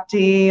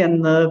Shakti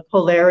and the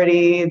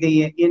polarity,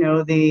 the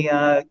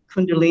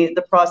Kundalini,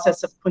 the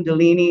process of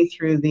Kundalini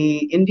through the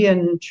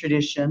Indian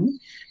tradition.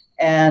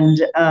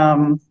 And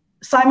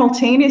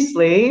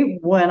simultaneously,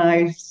 when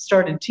I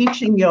started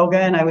teaching yoga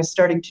and I was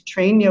starting to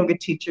train yoga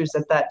teachers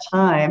at that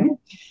time,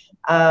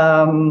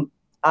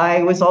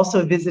 I was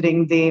also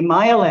visiting the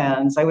Maya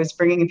lands. I was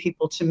bringing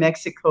people to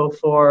Mexico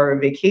for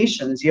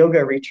vacations,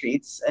 yoga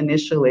retreats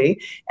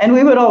initially. And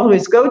we would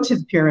always go to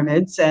the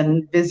pyramids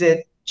and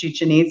visit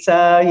Chichen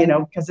Itza,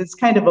 because it's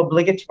kind of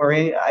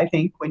obligatory, I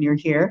think, when you're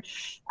here.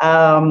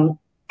 And,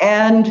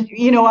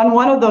 on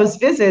one of those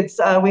visits,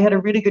 we had a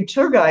really good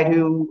tour guide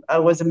who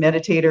was a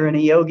meditator and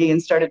a yogi and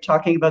started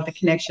talking about the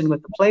connection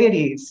with the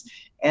Pleiades.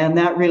 And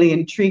that really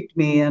intrigued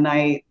me. And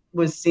I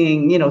was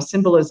seeing,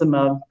 symbolism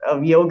of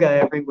yoga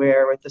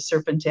everywhere with the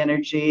serpent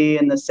energy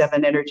and the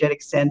 7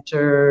 energetic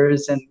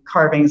centers and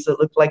carvings that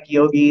look like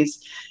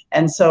yogis.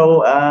 And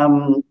so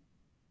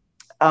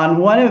after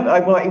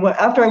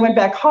I went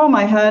back home,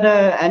 I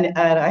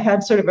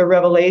had sort of a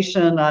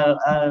revelation,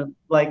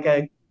 like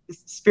a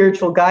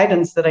spiritual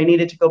guidance that I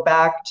needed to go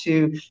back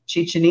to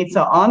Chichen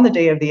Itza on the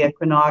day of the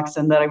equinox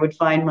and that I would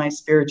find my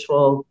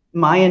spiritual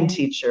Mayan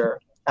teacher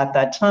at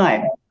that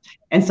time.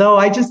 And so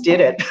I just did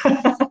it.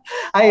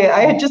 I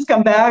had just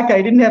come back.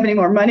 I didn't have any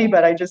more money,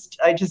 but I just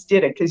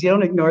did it because you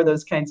don't ignore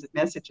those kinds of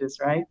messages,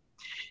 right?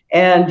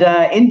 And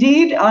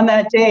indeed, on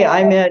that day,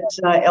 I met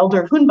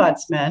Elder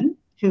Hunbatsman,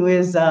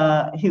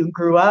 who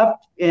grew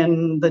up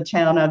in the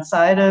town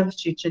outside of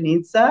Chichen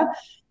Itza,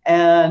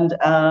 and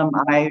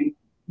I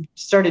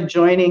started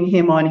joining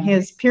him on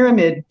his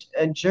pyramid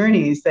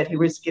journeys that he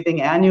was giving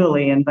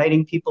annually,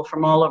 inviting people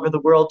from all over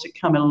the world to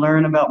come and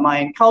learn about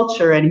Mayan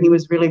culture. And he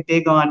was really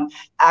big on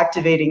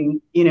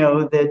activating,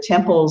 the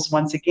temples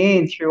once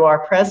again through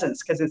our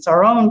presence, because it's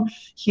our own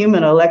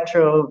human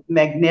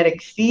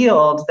electromagnetic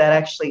field that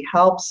actually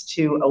helps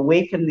to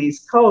awaken these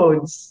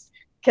codes.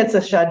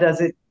 Quetza does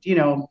it,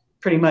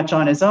 pretty much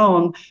on his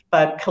own,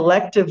 but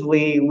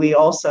collectively we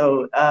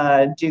also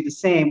do the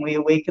same. We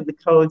awaken the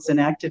codes and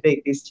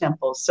activate these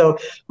temples. So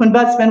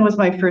Hunbatsman was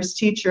my first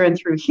teacher, and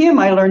through him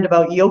I learned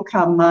about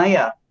Yoga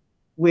Maya,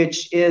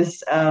 which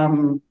is a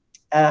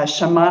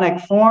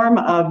shamanic form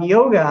of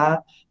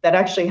yoga that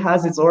actually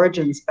has its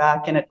origins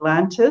back in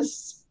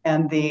Atlantis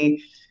and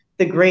the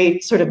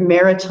great sort of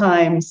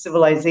maritime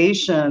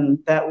civilization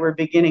that we're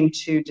beginning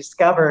to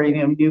discover.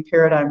 New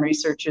paradigm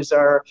researchers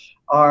are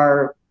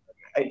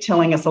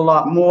telling us a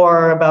lot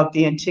more about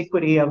the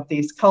antiquity of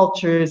these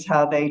cultures,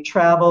 how they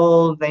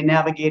traveled, they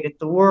navigated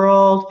the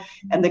world,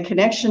 and the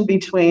connection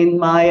between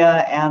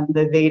Maya and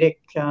the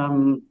Vedic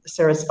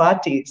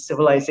Sarasvati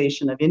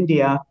civilization of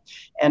India.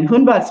 And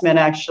Hunbatsman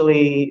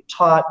actually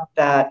taught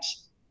that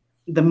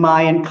the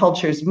Mayan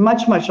culture is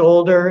much, much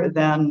older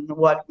than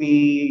what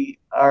we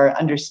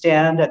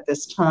understand at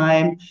this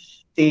time.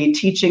 The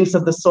teachings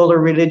of the solar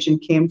religion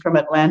came from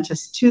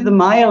Atlantis to the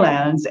Maya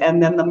lands,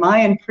 and then the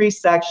Mayan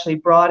priests actually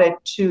brought it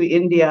to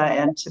India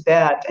and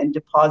Tibet and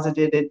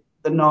deposited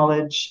the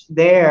knowledge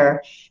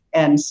there.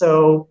 And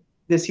so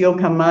this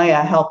Yoga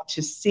Maya helped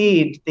to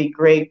seed the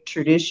great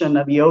tradition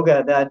of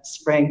yoga that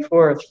sprang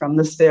forth from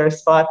the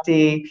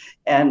Sarasvati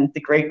and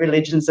the great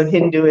religions of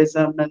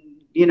Hinduism and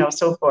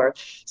so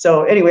forth.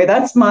 So anyway,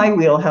 that's my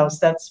wheelhouse.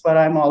 That's what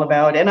I'm all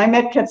about. And I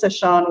met Quetza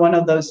on one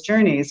of those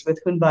journeys with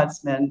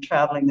Hunbatsman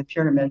traveling the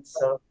pyramids.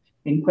 So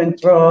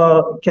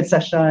encuentro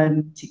Quetza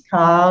in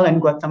Tikal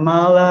in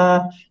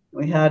Guatemala.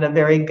 We had a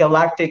very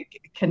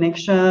galactic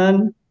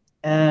connection.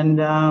 And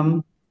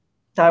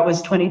that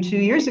was 22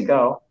 years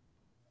ago.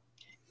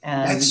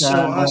 And that's so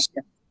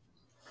awesome.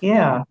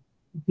 Yeah.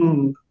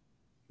 Mm-hmm.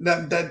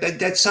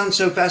 That sounds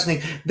so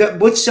fascinating.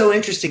 What's so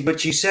interesting,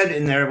 what you said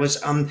in there was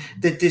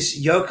that this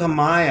Yoga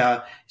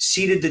Maya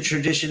seeded the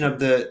tradition of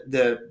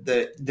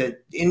the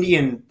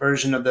Indian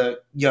version of the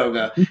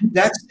yoga.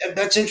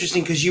 That's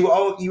interesting because you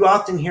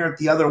often hear it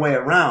the other way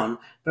around.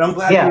 But I'm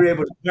glad Yeah. you were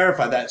able to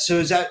clarify that. So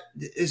is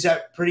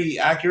that pretty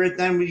accurate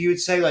then? Would you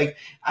would say like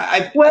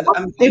Well,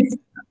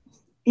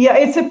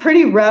 it's a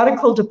pretty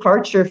radical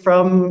departure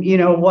from,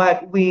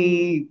 what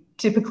we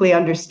typically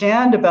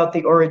understand about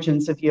the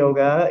origins of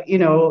yoga.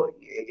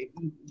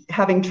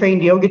 Having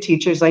trained yoga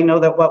teachers, I know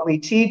that what we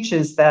teach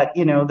is that,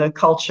 the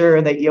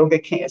culture that yoga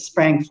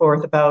sprang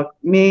forth about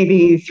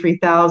maybe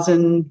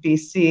 3000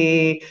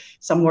 BC,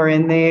 somewhere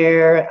in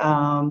there.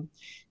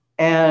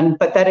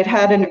 But that it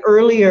had an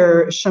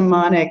earlier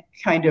shamanic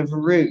kind of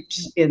root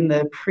in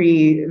the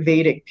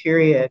pre-Vedic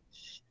period.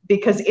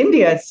 Because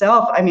India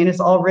itself, is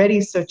already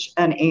such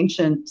an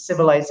ancient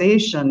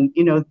civilization.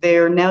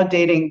 They're now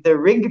dating the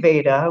Rig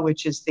Veda,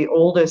 which is the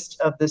oldest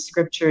of the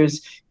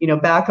scriptures,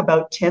 back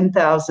about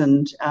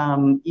 10,000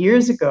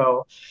 years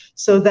ago.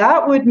 So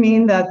that would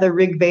mean that the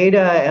Rig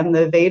Veda and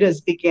the Vedas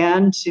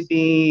began to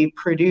be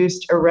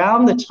produced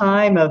around the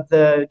time of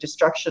the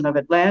destruction of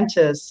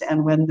Atlantis,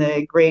 and when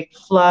the great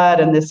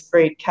flood and this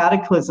great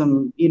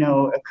cataclysm,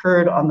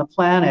 occurred on the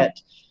planet,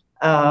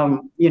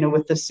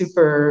 with the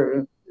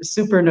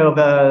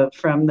supernova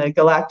from the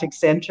galactic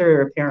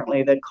center,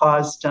 apparently, that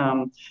caused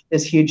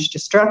this huge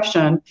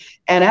destruction.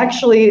 And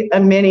actually,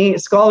 many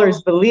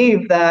scholars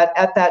believe that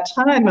at that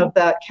time of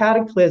that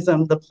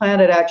cataclysm, the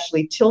planet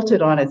actually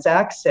tilted on its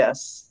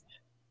axis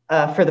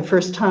for the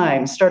first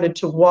time, started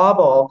to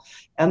wobble.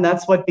 And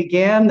that's what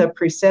began the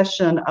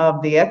precession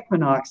of the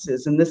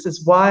equinoxes. And this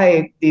is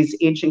why these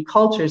ancient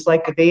cultures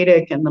like the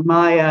Vedic and the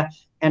Maya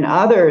and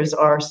others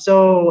are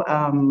so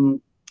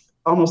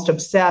almost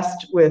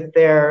obsessed with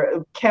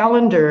their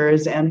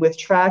calendars and with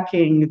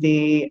tracking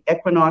the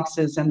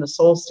equinoxes and the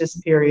solstice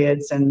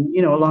periods, and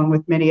along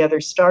with many other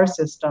star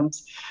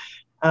systems.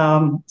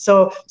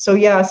 So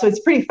it's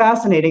pretty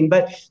fascinating.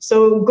 But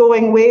so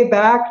going way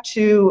back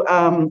to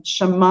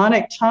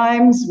shamanic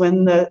times,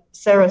 when the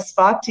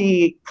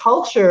Sarasvati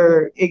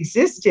culture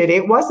existed,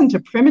 it wasn't a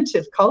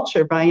primitive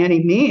culture by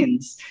any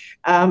means.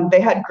 They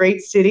had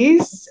great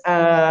cities,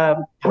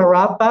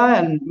 Harappa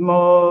and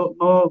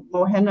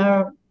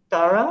Mohenjo-Daro,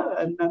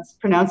 and that's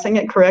pronouncing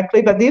it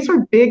correctly, but these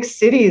were big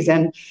cities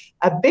and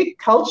a big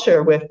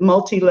culture with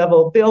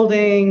multi-level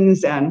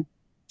buildings and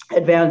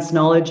advanced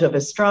knowledge of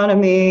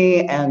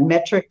astronomy and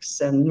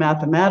metrics and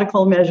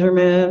mathematical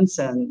measurements.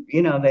 And,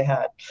 they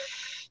had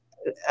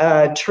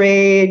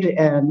trade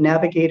and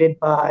navigated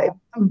by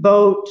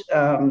boat.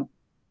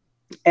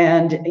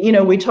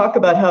 We talk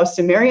about how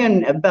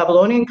Sumerian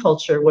Babylonian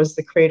culture was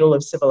the cradle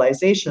of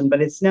civilization,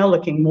 but it's now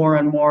looking more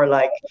and more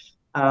like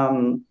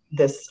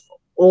this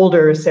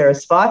older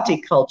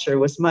Sarasvati culture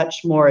was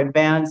much more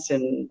advanced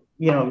and,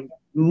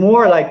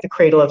 more like the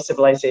cradle of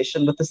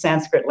civilization, with the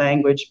Sanskrit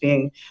language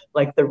being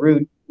like the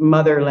root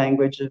mother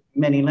language of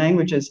many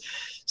languages.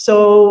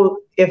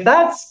 So if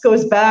that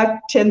goes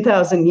back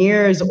 10,000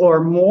 years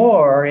or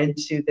more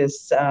into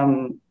this,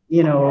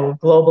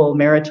 global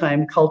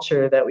maritime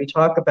culture that we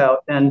talk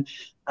about, then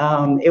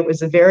it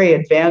was a very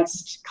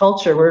advanced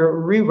culture. We're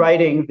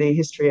rewriting the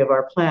history of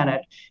our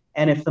planet.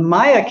 And if the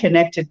Maya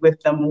connected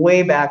with them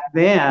way back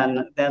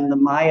then the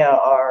Maya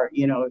are,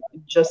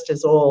 just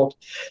as old.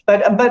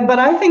 But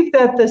I think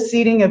that the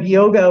seeding of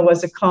yoga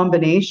was a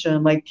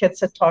combination, like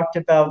Quetza talked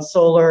about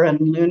solar and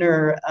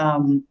lunar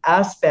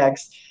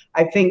aspects.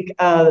 I think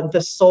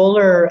the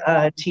solar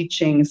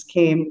teachings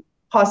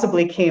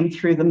possibly came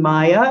through the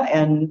Maya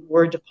and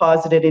were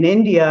deposited in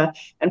India,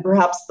 and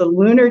perhaps the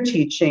lunar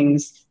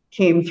teachings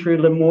came through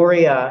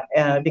Lemuria,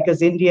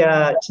 because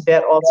India,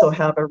 Tibet also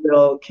have a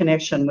real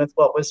connection with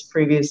what was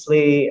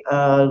previously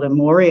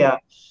Lemuria,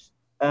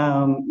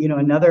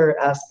 another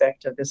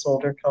aspect of this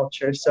older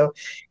culture. So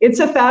it's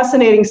a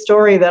fascinating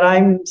story that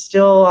I'm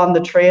still on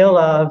the trail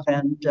of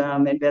and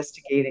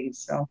investigating.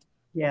 So,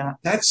 yeah.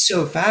 That's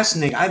so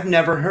fascinating. I've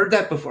never heard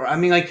that before. I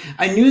knew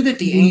that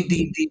the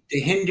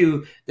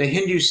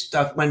Hindu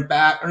stuff went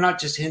back, or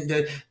not just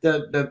Hindu,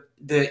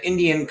 the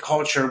Indian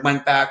culture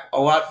went back a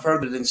lot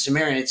further than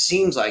Sumerian. It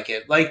seems like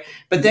it. But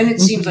then it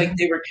seems like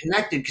they were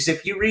connected, because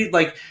if you read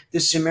like the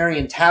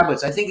Sumerian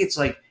tablets, I think it's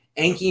like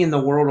Enki in the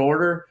World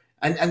Order,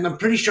 and I'm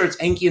pretty sure it's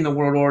Enki in the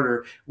World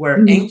Order, where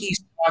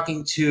Enki's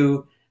talking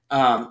to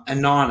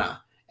Inanna.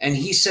 And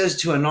he says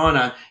to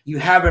Inanna, "You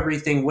have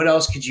everything. What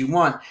else could you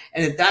want?"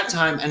 And at that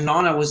time,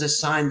 Inanna was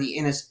assigned the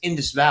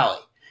Indus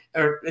Valley,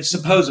 or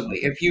supposedly,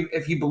 if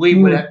you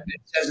believe what it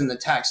says in the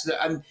text.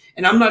 I'm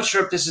not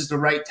sure if this is the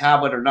right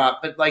tablet or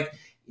not, but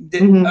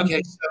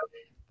okay, so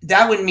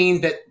that would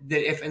mean that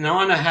if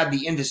Inanna had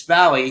the Indus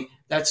Valley,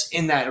 that's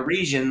in that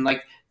region,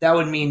 that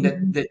would mean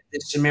that the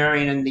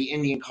Sumerian and the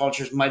Indian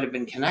cultures might have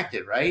been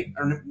connected, right?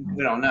 Or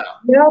we don't know.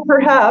 Yeah,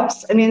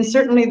 perhaps.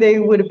 Certainly they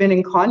would have been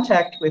in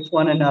contact with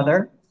one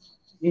another,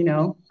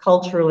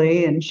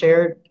 culturally, and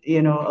shared,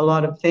 a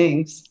lot of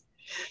things.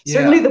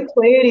 Certainly, Yeah. the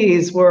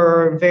Pleiades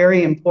were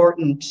very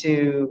important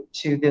to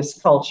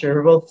this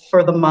culture, both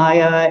for the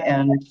Maya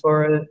and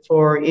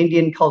for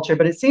Indian culture.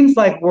 But it seems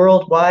like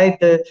worldwide,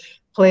 the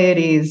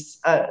Pleiades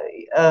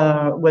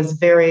was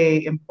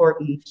very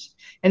important.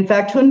 In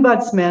fact,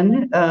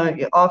 Hunbatsmen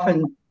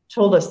often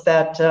told us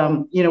that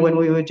when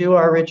we would do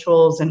our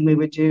rituals and we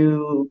would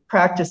do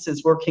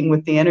practices working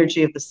with the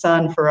energy of the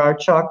sun for our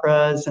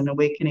chakras and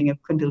awakening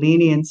of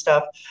Kundalini and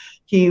stuff,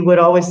 he would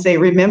always say,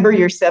 remember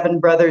your 7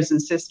 brothers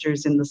and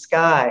sisters in the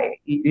sky.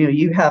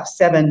 You have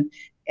 7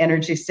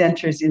 energy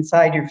centers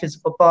inside your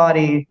physical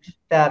body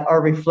that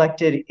are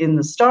reflected in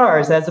the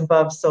stars, as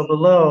above, so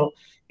below,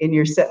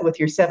 with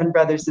your 7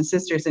 brothers and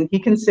sisters. And he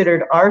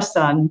considered our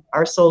sun,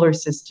 our solar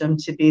system,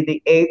 to be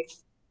the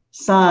 8th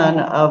sun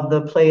of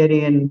the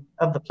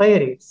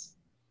Pleiades.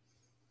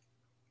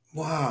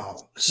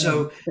 Wow.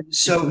 Yeah,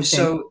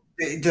 So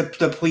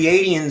the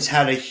Pleiadians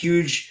had a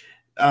huge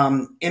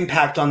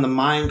impact on the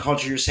Mayan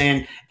culture, you're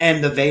saying,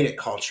 and the Vedic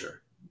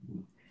culture.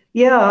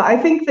 Yeah, I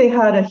think they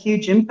had a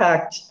huge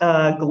impact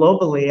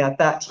globally at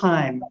that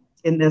time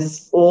in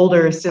this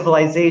older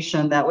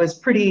civilization that was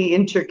pretty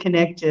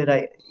interconnected.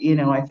 I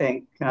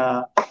think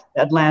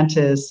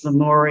Atlantis,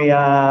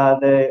 Lemuria,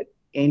 the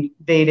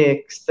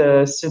Vedics,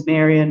 the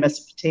Sumerian,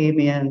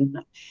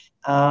 Mesopotamian.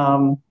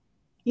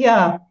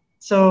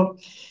 So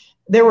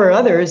there were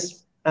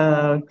others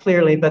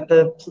clearly, but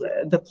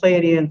the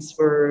Pleiadians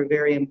were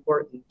very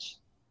important.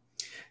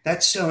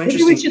 That's so Maybe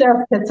interesting. we should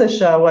ask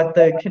Quetza what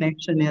the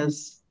connection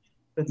is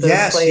with the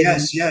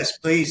Pleiadians. Yes,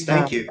 please.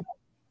 Thank you.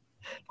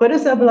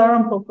 ¿Puedes hablar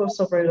un poco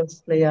sobre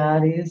los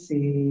Pleiades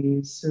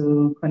y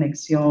su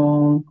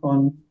conexión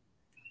con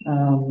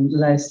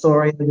la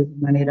historia de la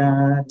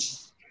humanidad?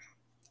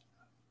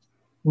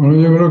 Bueno,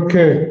 yo creo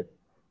que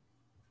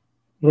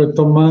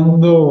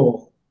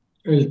retomando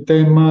el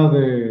tema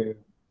de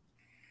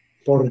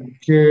por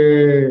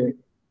qué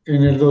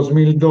en el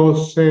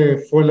 2012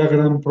 fue la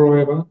gran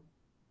prueba.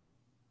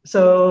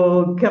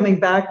 So coming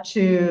back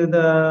to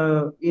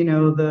the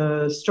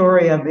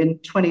story of in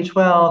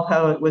 2012,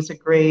 how it was a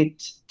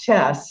great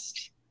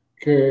test.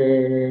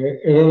 Que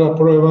era la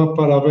prueba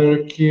para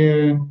ver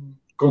quién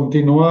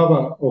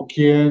continuaba o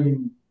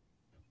quién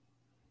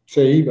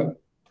se iba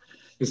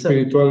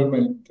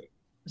espiritualmente.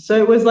 So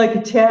it was like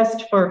a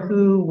test for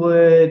who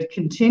would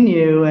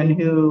continue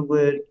and who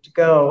would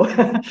go,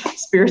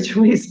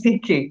 spiritually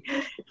speaking.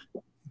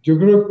 Yo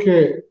creo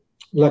que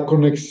la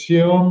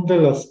conexión de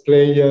las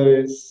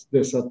Pléyades,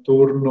 de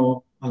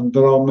Saturno,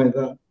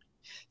 Andrómeda.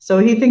 So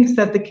he thinks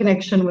that the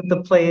connection with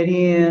the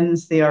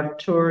Pleiadians, the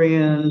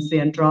Arcturians, the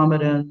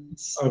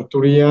Andromedans,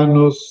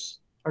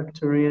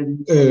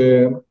 Arcturians,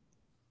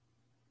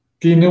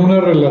 tiene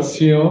una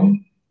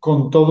relación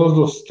con todos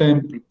los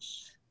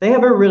templos. They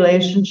have a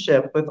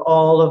relationship with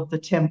all of the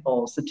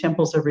temples. The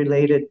temples are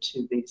related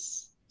to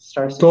these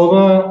star systems.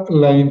 Toda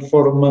la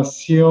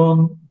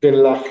información de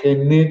la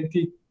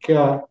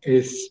genética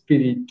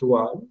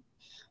espiritual.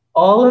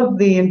 All of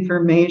the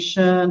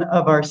information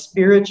of our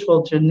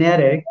spiritual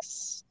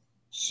genetics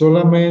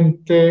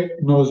solamente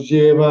nos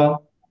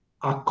lleva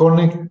a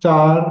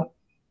conectar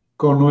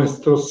con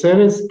nuestros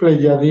seres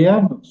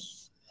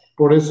pleiadianos.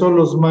 Por eso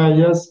los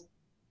mayas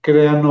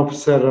crean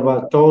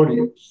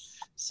observatorios.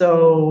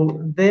 So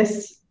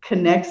this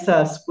connects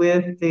us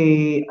with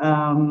the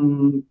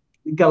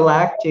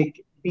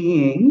galactic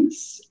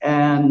beings,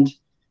 and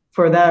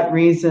for that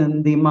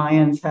reason, the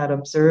Mayans had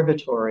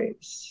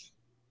observatories.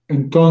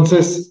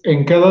 Entonces,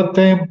 en cada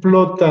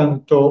templo,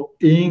 tanto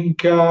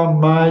Inca,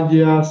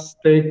 Maya,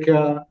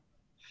 Azteca,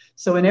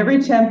 so in every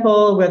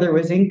temple, whether it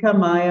was Inca,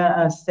 Maya,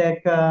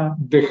 Azteca,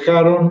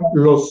 dejaron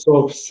los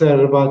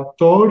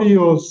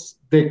observatorios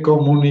de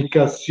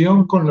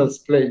comunicación con las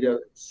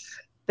Pléyades.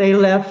 They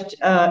left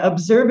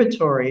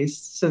observatories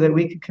so that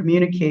we could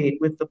communicate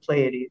with the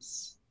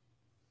Pleiades.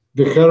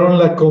 Dejaron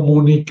la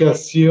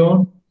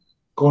comunicación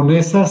con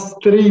esas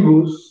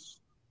tribus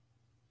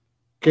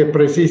que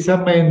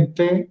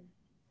precisamente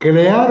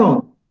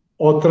crearon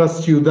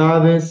otras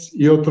ciudades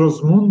y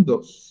otros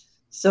mundos.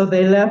 So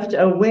they left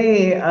a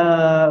way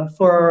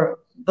for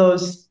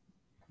those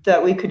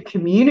that we could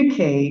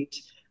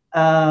communicate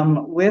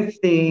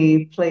with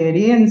the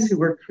Pleiadians who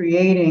were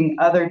creating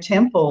other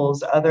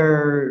temples,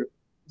 other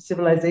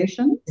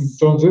civilizations.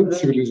 Entonces,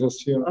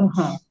 civilizaciones.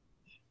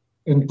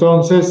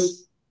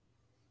 Entonces,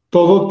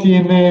 todo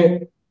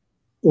tiene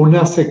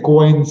una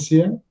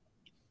secuencia.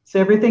 So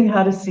everything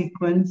had a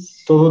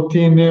sequence. Todo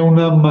tiene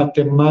una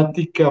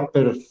matemática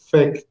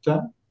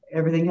perfecta.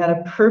 Everything had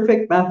a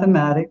perfect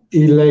mathematics.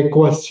 Y la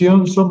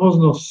ecuación somos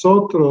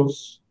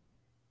nosotros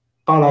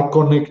para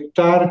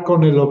conectar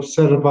con el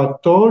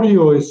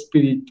observatorio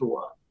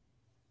espiritual.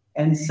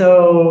 And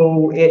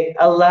so it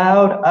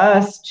allowed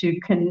us to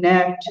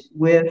connect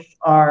with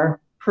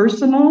our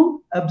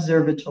personal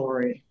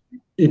observatory.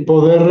 Y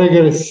poder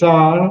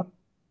regresar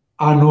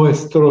a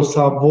nuestros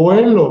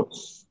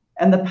abuelos.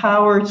 And the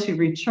power to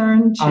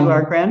return to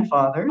our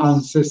grandfathers,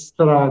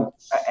 ancestrales.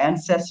 Our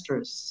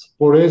ancestors.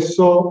 Por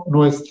eso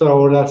nuestra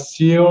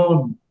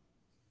oración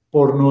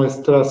por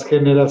nuestras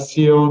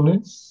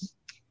generaciones,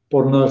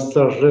 por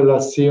nuestras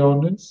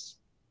relaciones,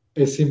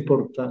 es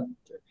importante.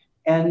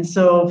 And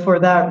so for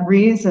that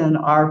reason,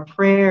 our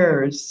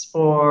prayers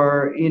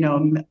for,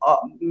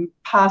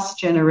 past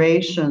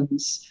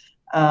generations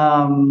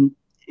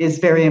is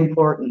very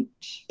important.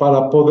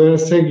 Para poder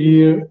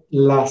seguir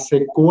la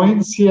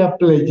secuencia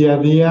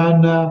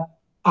pleyadiana,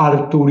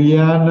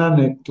 arturiana,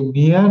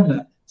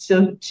 neptuniana.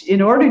 So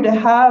in order to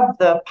have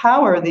the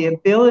power, the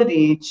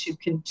ability to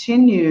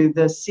continue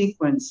the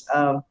sequence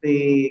of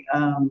the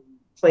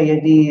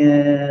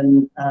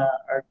Pleiadian,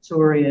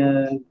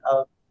 Arcturian,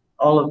 of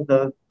all of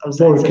those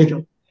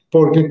ancestral.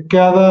 Porque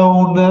cada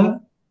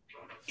una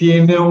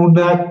tiene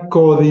una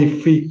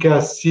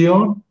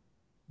codificación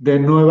de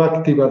nueva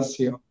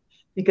activación.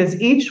 Because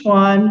each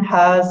one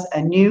has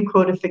a new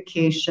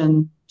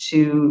codification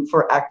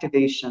for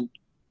activation.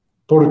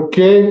 ¿Por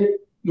qué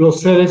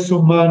los seres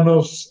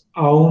humanos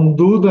aún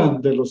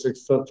dudan de los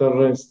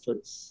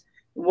extraterrestres?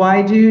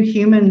 Why do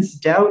humans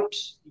doubt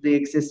the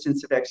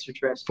existence of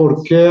extraterrestrials?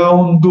 ¿Por qué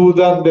aún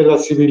dudan de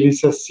las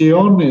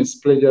civilizaciones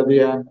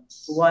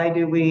pleyadianas? Why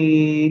do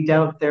we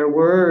doubt there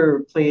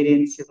were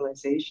Pleiadian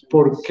civilizations?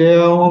 ¿Por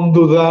qué aún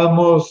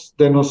dudamos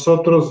de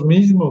nosotros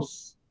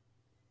mismos?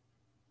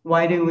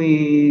 Why do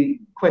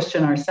we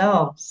question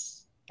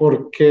ourselves?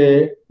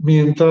 Porque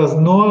mientras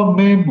no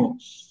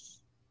amemos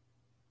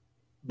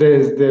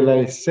desde la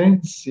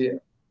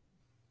esencia,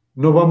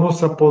 no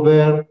vamos a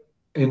poder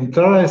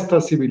entrar a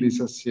estas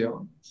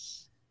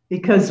civilizaciones.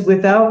 Because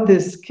without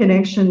this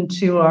connection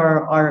to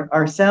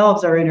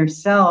ourselves, our inner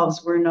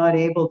selves, we're not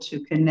able to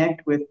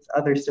connect with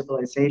other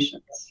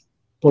civilizations.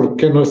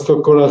 Porque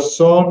nuestro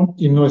corazón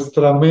y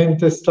nuestra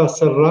mente está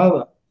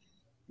cerrada.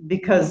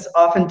 Because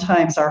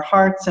oftentimes our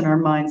hearts and our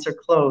minds are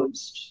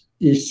closed.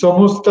 Y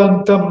somos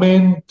tanta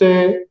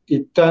mente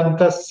y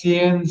tanta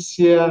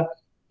ciencia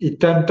y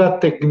tanta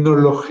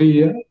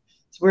tecnología.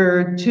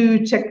 We're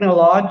too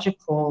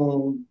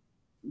technological,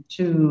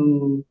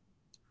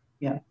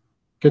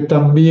 que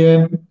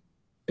también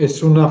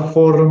es una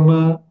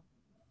forma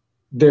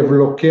de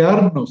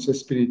bloquearnos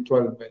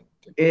espiritualmente.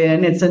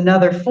 And it's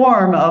another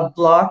form of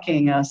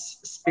blocking us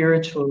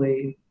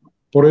spiritually.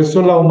 Por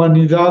eso la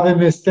humanidad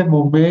en este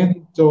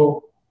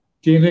momento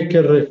tiene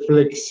que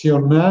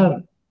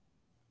reflexionar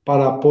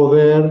para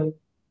poder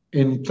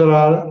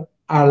entrar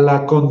a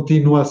la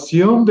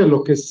continuación de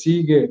lo que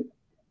sigue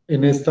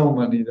en esta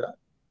humanidad.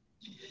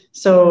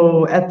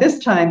 So at this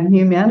time,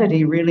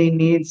 humanity really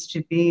needs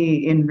to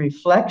be in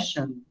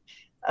reflection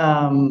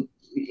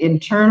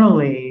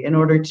internally in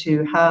order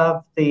to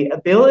have the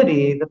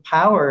ability, the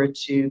power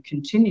to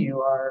continue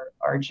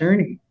our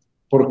journey.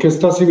 Porque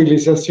estas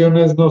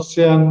civilizaciones no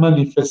se han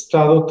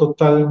manifestado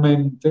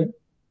totalmente.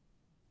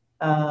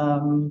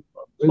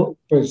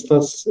 Pues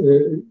estas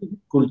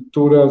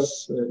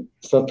culturas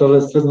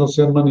extraterrestres no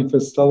se han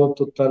manifestado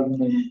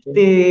totalmente.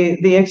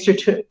 The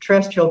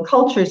extraterrestrial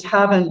cultures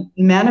haven't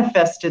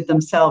manifested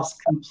themselves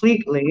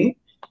completely.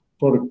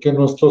 Porque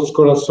nuestros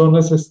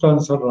corazones están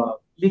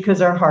cerrados.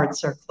 Because our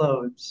hearts are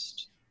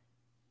closed.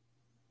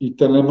 Y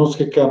tenemos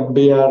que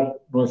cambiar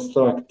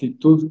nuestra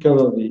actitud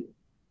cada día.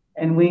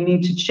 And we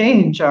need to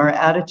change our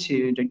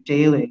attitude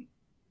daily.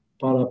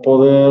 Para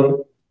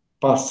poder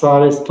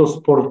pasar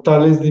estos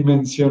portales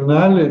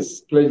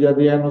dimensionales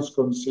pleiadianos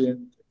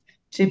conscientes.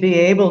 To be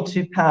able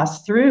to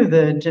pass through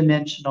the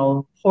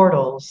dimensional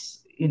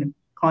portals,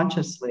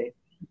 consciously.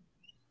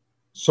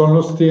 Son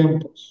los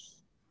tiempos.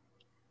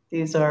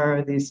 These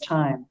are these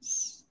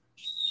times.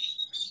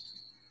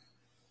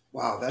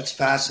 Wow, that's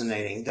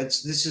fascinating.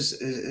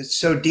 It's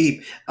so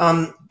deep.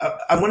 I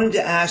wanted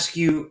to ask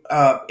you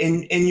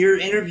in your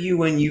interview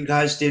when you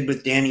guys did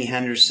with Danny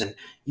Henderson,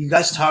 you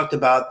guys talked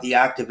about the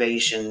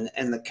activation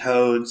and the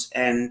codes,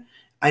 and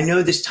I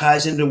know this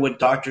ties into what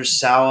Dr.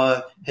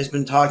 Sala has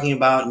been talking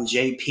about in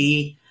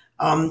JP.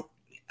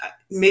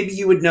 Maybe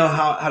you would know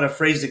how to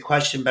phrase the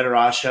question better,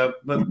 Asha.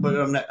 But what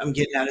I'm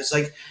getting at is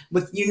like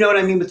with what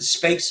I mean with the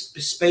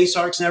space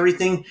arcs and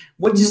everything.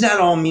 What does that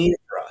all mean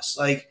for us?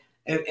 Like.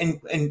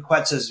 In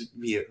Quetza's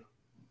view.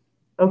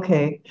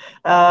 Okay.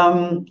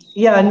 And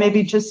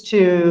maybe just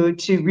to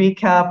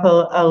recap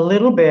a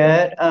little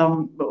bit,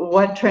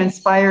 what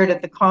transpired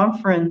at the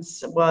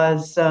conference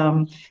was,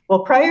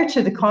 prior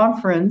to the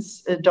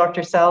conference,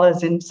 Dr.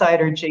 Sala's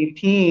insider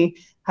JP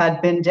had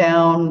been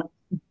down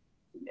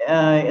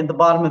in the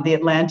bottom of the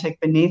Atlantic,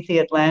 beneath the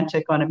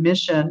Atlantic on a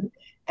mission.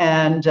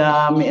 And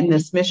in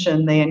this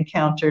mission, they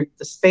encountered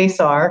the space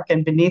arc,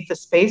 and beneath the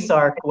space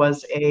arc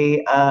was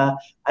a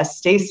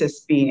stasis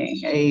being,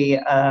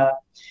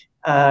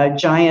 a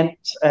giant,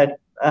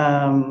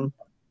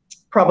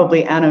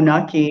 probably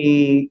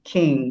Anunnaki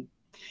king.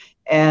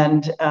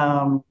 And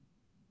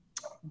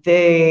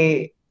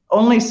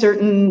only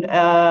certain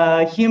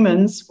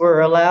humans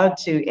were allowed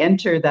to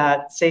enter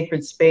that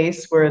sacred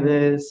space where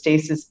the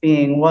stasis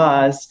being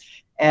was.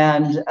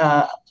 And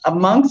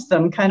amongst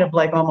them, kind of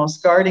like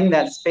almost guarding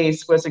that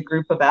space, was a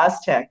group of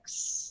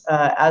Aztecs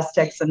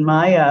and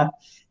Maya.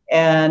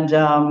 And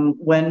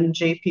when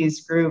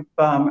JP's group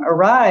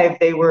arrived,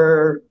 they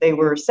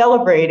were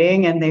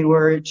celebrating and they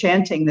were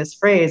chanting this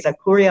phrase,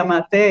 Akuria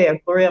Mate,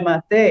 Akuria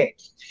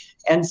Mate.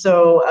 And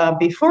so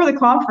before the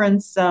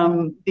conference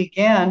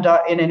began,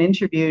 in an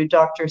interview,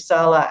 Dr.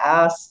 Sala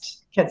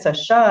asked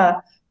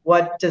Quetza,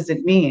 what does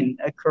it mean,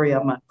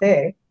 Akuria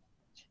Mate?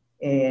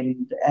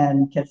 And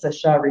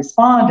Quetza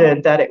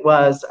responded that it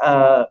was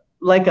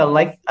like a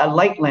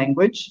light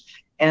language,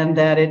 and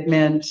that it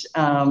meant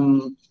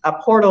a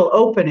portal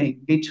opening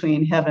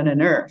between heaven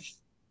and earth,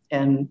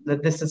 and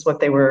that this is what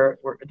they were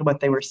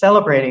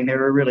celebrating. They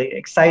were really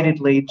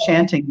excitedly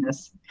chanting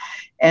this.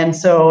 And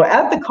so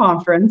at the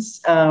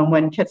conference,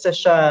 when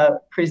Quetza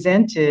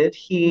presented,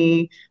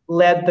 he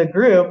led the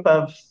group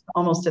of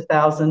almost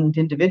 1,000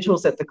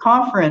 individuals at the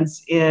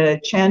conference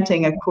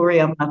chanting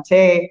Akuria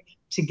Mate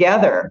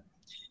together.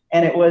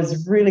 And it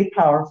was really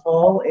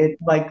powerful. It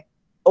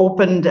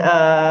opened,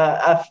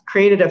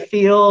 created a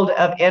field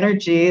of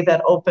energy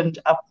that opened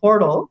a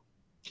portal.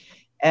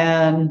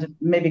 And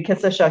maybe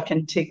Quetza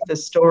can take the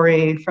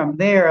story from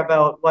there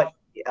about what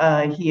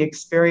he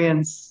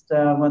experienced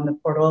when the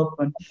portal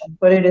opened.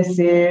 Puede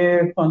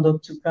decir cuando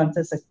tú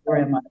cantas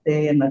Akuria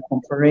Mate en la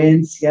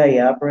conferencia y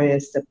abre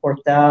este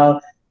portal,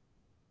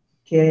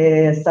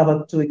 ¿qué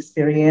estaba tu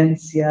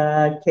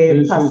experiencia?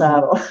 ¿Qué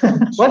pasado?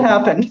 What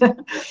happened?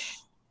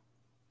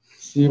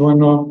 Sí,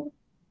 bueno,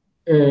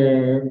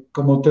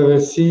 como te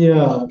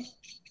decía,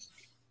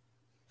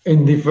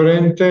 en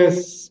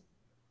diferentes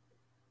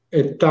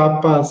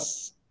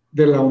etapas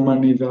de la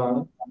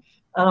humanidad,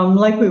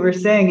 like we were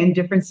saying, in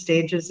different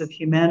stages of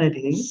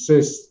humanity, se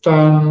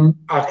están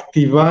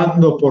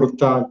activando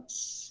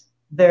portales.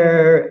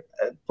 Their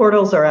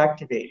portals are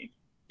activating.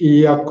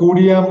 Y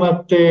Akuria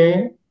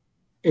Mate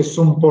es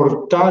un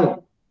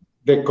portal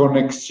de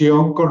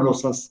conexión con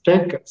los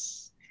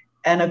aztecas.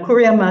 And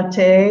Akuria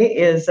Mate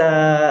is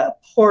a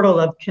portal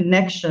of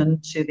connection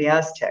to the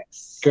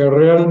Aztecs. Que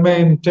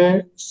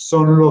realmente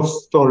son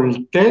los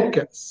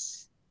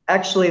toltecas.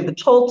 Actually, the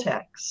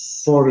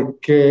Toltecs,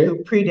 porque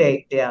who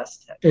predate the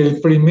Aztecs. El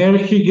primer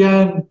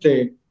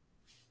gigante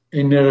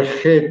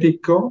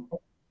energético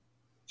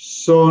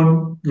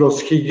son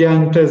los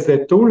gigantes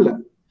de Tula.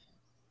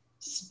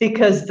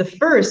 Because the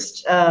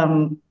first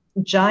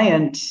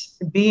giant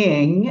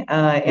being,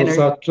 los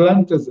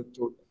atlantes de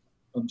Tula.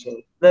 I'm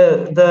sorry.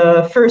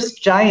 The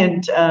first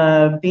giant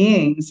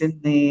beings in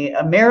the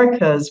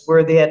Americas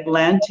were the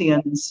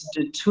Atlanteans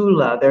de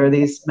Tula. There are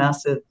these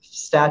massive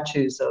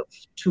statues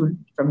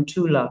from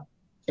Tula.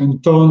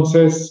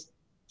 Entonces,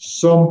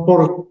 es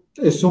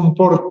un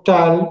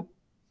portal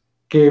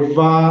que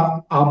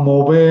va a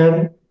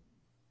mover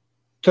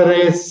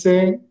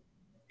 13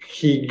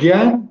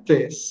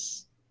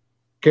 gigantes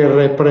que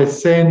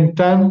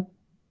representan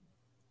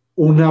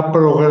una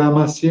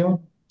programación.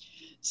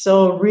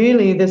 So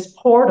really, this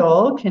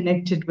portal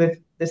connected with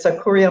this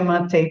Akuria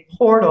Mate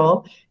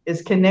portal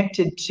is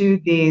connected to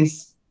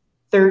these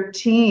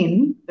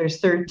 13. There's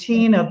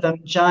 13 of them,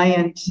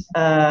 giant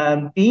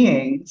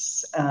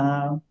beings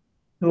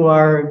who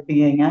are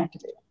being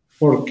activated.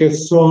 Porque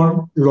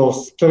son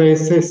los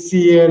 13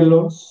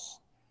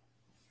 cielos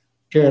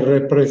que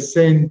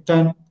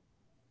representan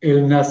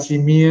el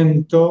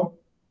nacimiento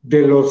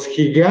de los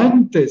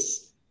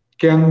gigantes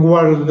que han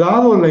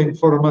guardado la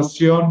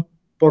información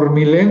por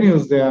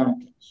milenios de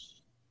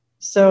años.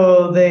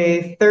 So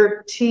the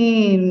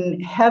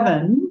 13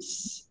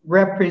 heavens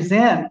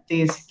represent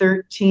these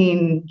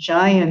 13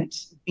 giant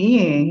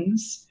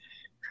beings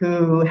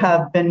who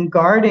have been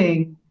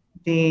guarding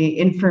the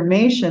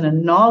information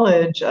and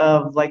knowledge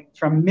of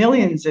from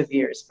millions of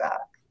years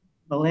back,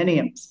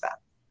 millenniums back.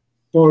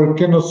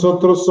 Porque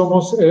nosotros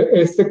somos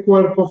este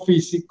cuerpo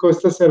físico,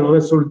 este es el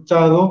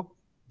resultado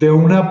de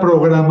una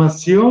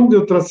programación de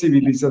otras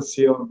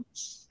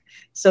civilizaciones.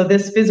 So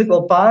this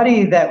physical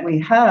body that we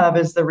have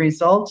is the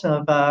result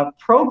of a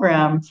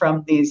program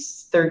from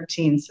these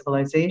 13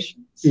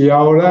 civilizations. Y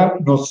ahora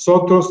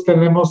nosotros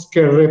tenemos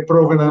que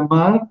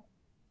reprogramar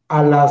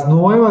a las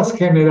nuevas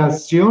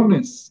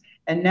generaciones.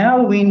 And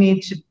now we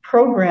need to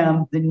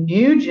program the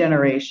new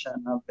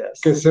generation of this.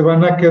 Que se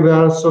van a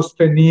quedar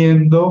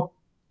sosteniendo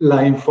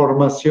la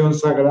información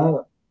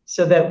sagrada.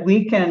 So that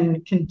we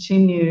can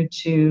continue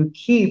to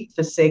keep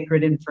the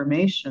sacred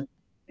information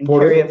and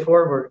carry it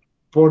forward.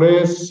 Por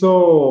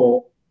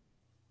eso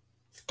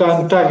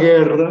tanta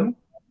guerra.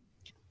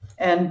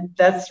 And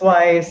that's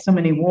why so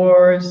many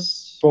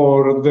wars.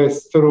 Por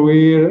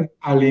destruir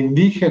al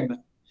indígena.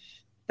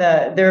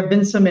 That there have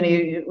been so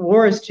many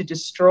wars to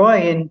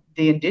destroy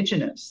the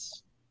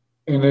indigenous.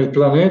 En el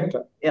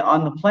planeta.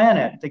 On the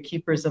planet, the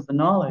keepers of the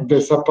knowledge.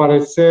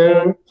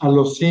 Desaparecer a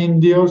los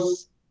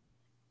indios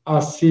ha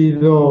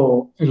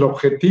sido el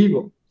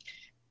objetivo.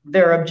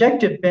 Their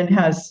objective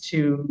has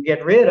to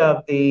get rid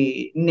of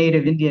the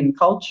native Indian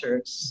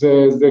cultures.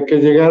 Desde que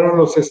llegaron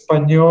los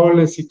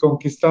españoles y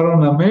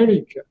conquistaron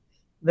América.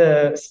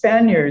 The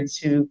Spaniards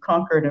who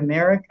conquered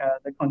America,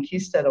 the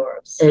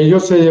conquistadors.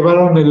 Ellos se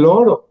llevaron el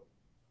oro.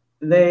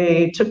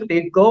 They took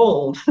the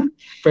gold.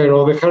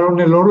 Pero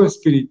dejaron el oro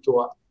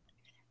espiritual.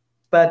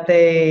 but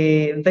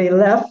they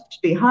left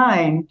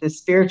behind the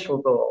spiritual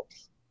gold.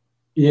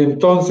 Y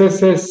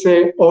entonces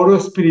ese oro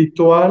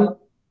espiritual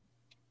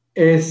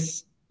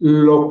es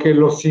lo que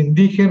los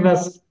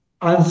indígenas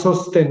han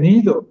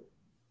sostenido.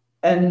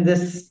 And the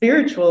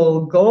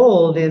spiritual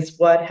gold is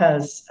what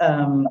has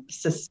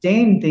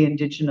sustained the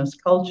indigenous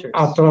cultures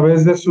A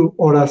través de su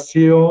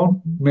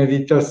oración,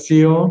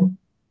 meditación.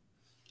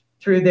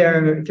 through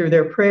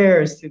their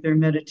prayers, through their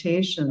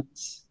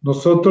meditations.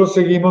 Nosotros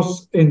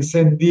seguimos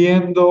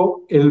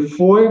encendiendo el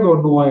fuego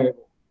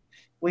nuevo.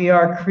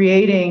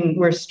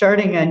 We're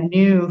starting a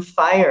new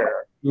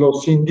fire.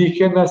 Los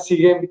indígenas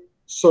siguen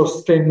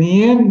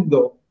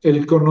sosteniendo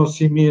el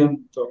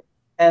conocimiento.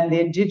 And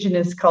the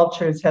indigenous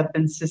cultures have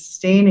been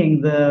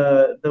sustaining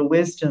the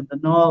wisdom, the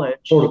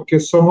knowledge, Porque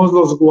somos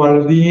los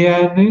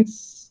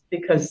guardianes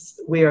because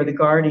we are the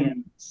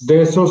guardians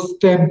de esos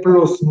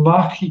templos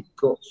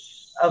mágicos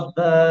of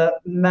the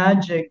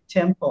magic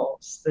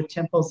temples, the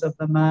temples of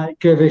the magic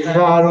que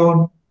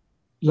dejaron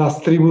las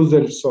tribus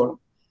del sol.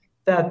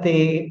 that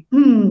the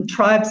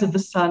tribes of the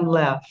sun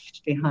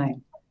left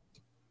behind.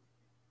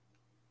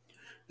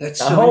 That's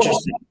so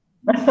interesting.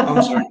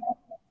 I'm sorry.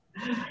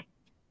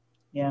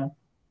 Yeah.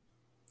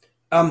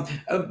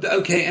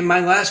 Okay, and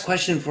my last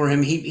question for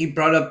him, he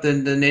brought up the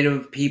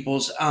native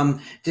peoples.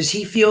 Does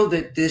he feel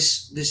that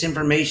this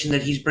information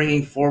that he's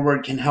bringing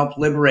forward can help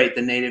liberate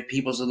the native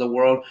peoples of the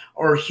world,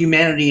 or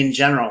humanity in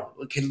general?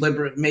 It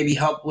could maybe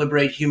help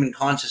liberate human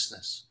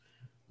consciousness?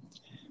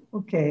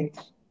 Okay.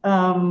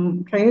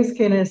 ¿Crees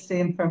que esta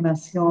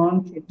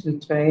información que tú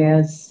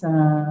traes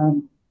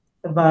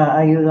va a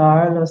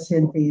ayudar a los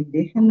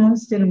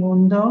indígenas del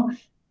mundo?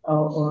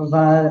 ¿O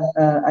va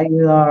a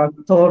ayudar a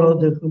toda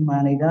la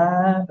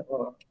humanidad?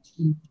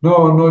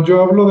 No,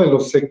 yo hablo de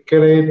los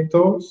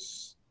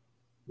secretos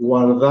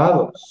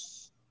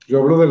guardados.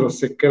 Yo hablo de los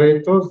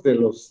secretos de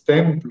los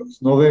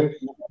templos, no de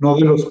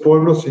los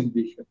pueblos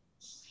indígenas.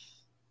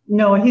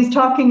 No, he's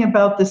talking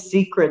about the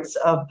secrets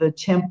of the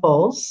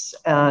temples,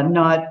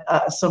 not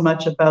so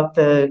much about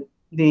the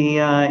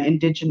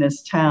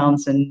indigenous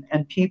towns and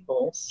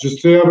peoples. Yo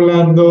estoy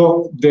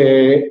hablando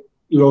de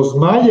los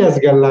mayas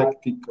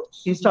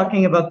galácticos. He's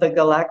talking about the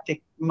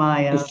galactic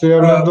Maya. Estoy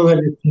hablando de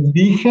los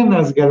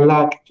indígenas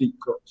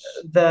galácticos.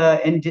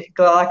 The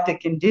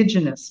galactic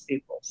indigenous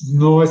peoples.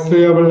 No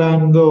estoy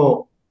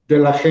hablando de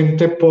la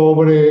gente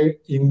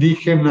pobre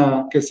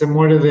indígena que se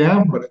muere de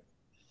hambre.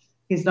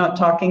 He's not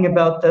talking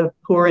about the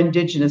poor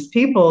indigenous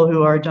people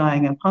who are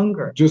dying of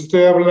hunger. Yo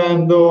estoy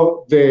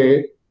hablando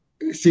de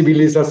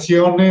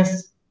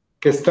civilizaciones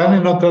que están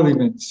en otra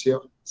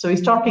dimensión. So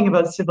he's talking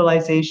about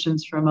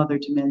civilizations from other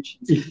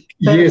dimensions.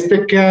 Y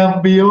este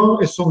cambio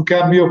es un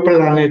cambio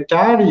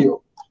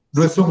planetario,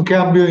 no es un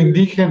cambio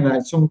indígena,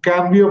 es un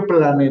cambio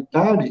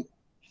planetario.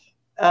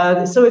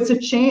 So it's a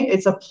change.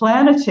 It's a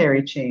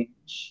planetary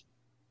change.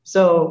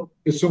 So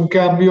es un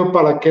cambio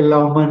para que la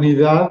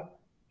humanidad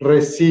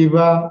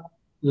reciba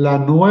la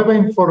nueva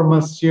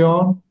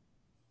información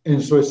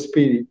en su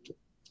espíritu.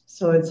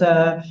 So it's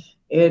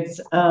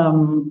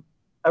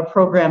a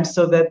program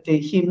so that the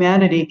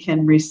humanity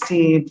can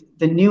receive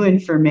the new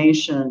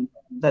information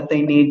that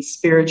they need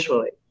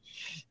spiritually.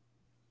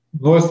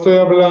 No estoy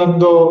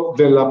hablando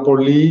de la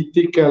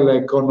política, la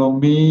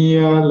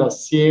economía, la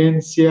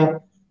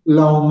ciencia,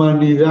 la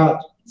humanidad.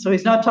 So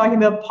he's not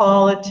talking about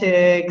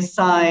politics,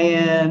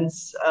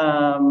 science,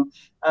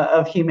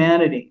 of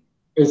humanity.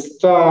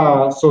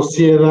 Esta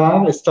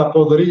sociedad está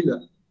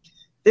podrida.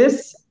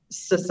 This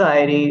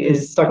society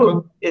is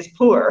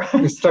poor.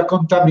 Está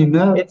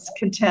contaminada. It's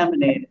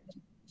contaminated.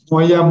 No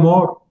hay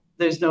amor.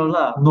 There's no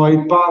love. No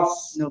hay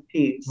paz. No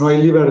peace. No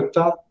hay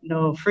libertad.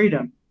 No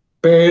freedom.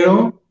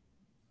 Pero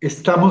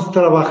estamos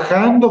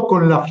trabajando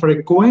con la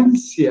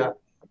frecuencia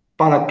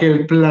para que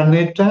el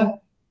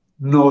planeta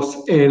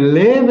nos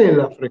eleve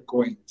la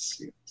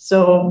frecuencia.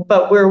 So,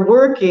 but we're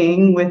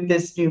working with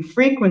this new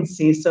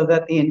frequency so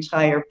that the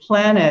entire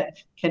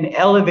planet can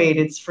elevate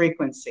its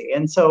frequency.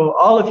 And so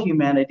all of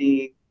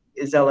humanity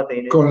is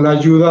elevated. Con la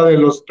ayuda de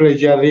los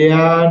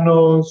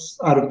pleyadianos,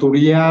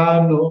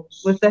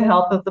 arturianos. With the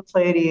help of the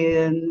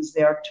Pleiadians,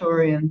 the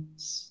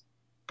Arcturians.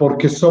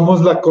 Porque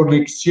somos la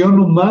conexión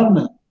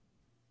humana.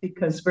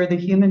 Because we're the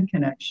human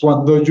connection.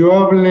 Cuando yo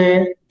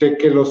hablé de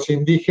que los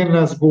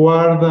indígenas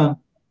guardan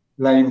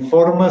la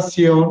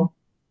información,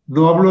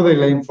 no hablo de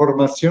la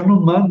información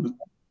humana.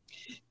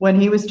 When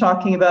he was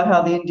talking about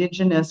how the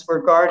indigenous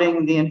were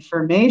guarding the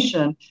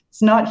information,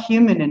 it's not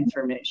human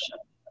information.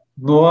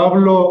 No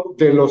hablo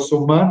de los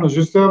humanos,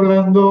 yo estoy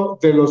hablando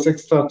de los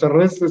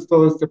extraterrestres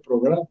todo este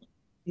programa.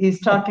 He's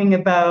talking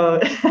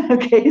about,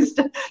 okay, he's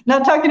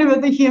not talking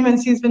about the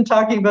humans, he's been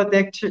talking about the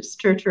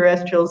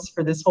extraterrestrials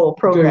for this whole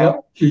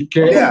program. Y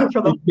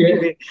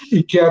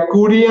que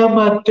Akuria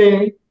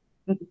Mate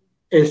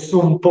es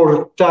un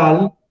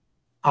portal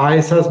a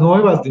esas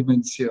nuevas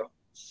dimensiones.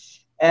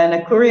 And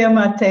Akuria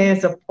Mate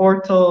is a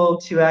portal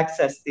to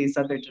access these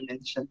other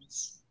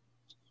dimensions.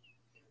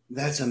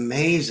 That's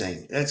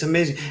amazing. That's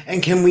amazing.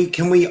 And can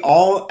we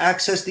all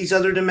access these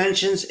other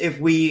dimensions if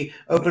we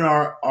open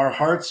our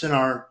hearts and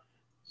our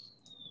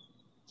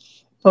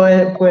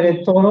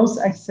Puede todos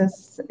acceder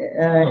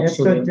a estas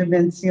Acceder.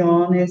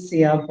 dimensiones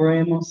y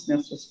abrimos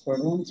nuestros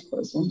corazones.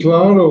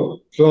 Claro,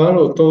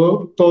 claro,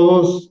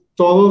 todos,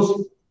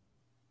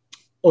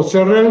 o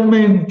sea,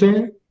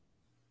 realmente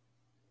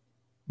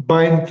va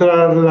a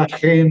entrar la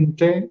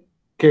gente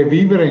que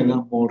vibra en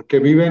amor, que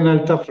vive en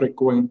alta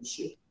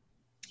frecuencia.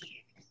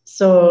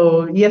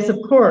 So yes, of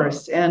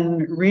course,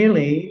 and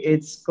really,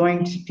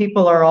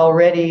 people are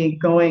already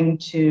going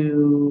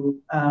to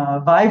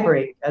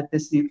vibrate at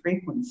this new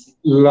frequency.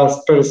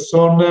 Las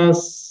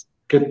personas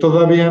que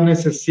todavía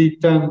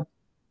necesitan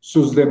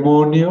sus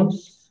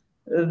demonios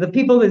The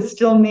people that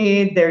still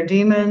need their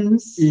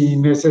demons, y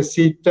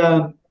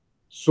necesitan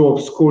su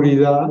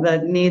obscuridad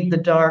that need the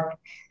dark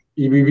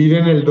y vivir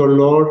en el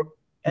dolor,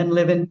 and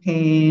live in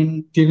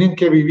pain, tienen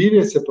que vivir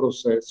ese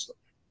proceso.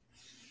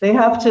 they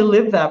have to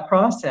live that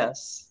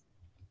process.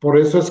 Por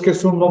eso es que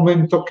es un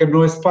momento que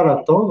no es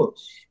para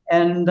todos.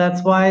 And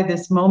that's why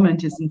this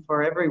moment isn't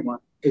for everyone.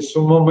 Es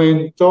un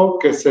momento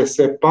que se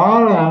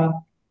separa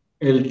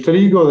el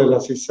trigo de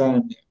la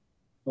cizaña.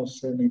 No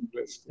sé en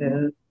inglés.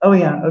 Oh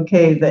yeah,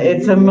 okay.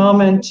 It's a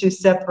moment to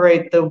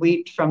separate the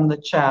wheat from the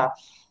chaff.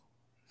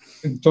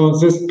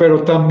 Entonces,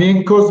 pero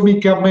también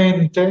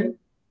cósmicamente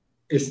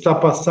está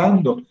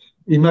pasando. So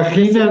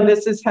Imagina,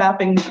 this is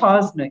happening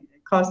cosmic.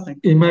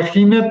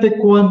 imagínate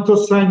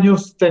cuántos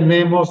años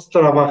tenemos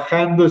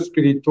trabajando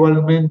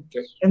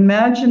espiritualmente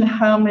Imagine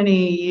how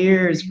many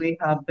years we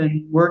have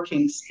been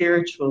working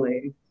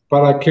spiritually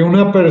para que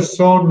una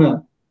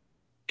persona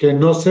que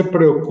no se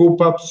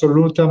preocupa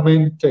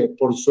absolutamente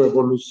por su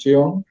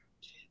evolución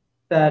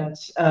that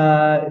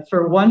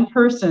for one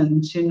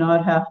person to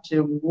not have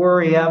to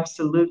worry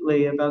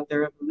absolutely about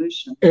their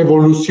evolution.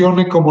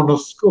 evolucione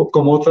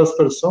como otras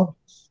personas.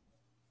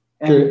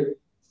 And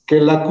Que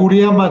la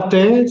Curia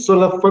Mate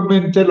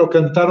solamente lo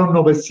cantaron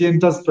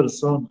 900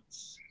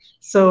 personas.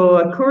 so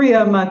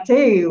Kuriya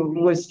Mate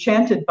was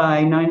chanted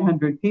by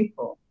 900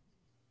 people.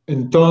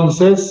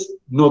 Entonces,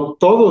 no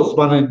todos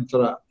van a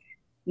entrar.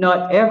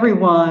 Not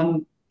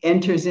everyone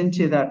enters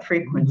into that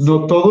frequency.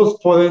 No todos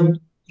pueden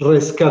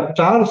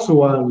rescatar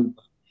su alma.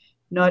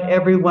 Not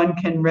everyone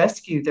can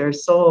rescue their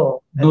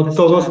soul. at No this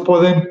todos time.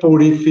 pueden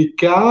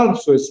purificar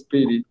su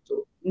espíritu.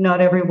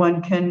 Not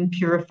everyone can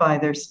purify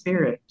their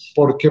spirit.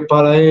 Porque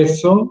para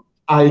eso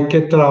hay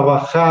que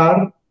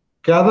trabajar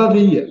cada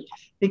día.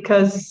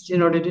 Because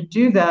in order to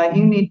do that,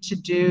 you need to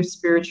do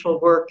spiritual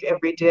work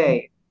every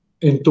day.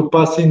 En tu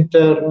paz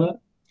interna,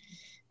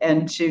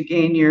 And to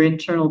gain your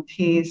internal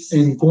peace,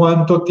 en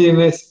cuánto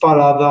tienes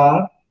para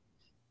dar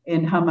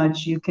in how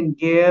much you can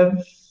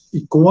give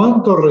y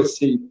cuánto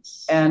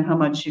recibes. and how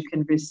much you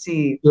can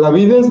receive. La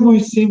vida es muy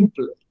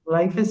simple.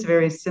 Life is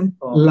very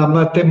simple. La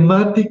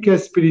matemática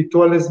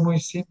espiritual es muy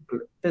simple.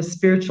 The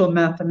spiritual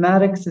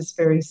mathematics is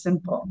very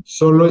simple.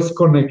 Solo es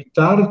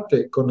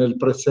conectarte con el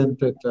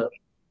presente eterno.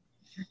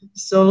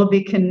 Solo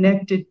be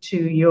connected to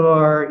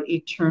your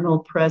eternal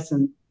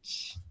presence.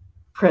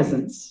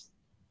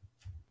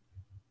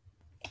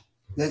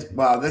 That's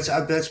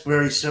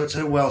very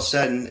so well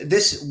said. And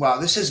this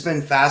has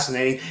been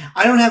fascinating.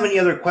 I don't have any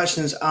other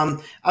questions.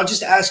 I'll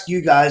just ask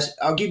you guys.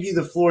 I'll give you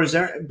the floor. Is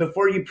there,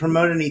 before you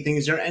promote anything,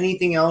 is there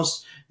anything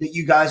else that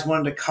you guys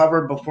wanted to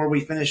cover before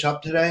we finish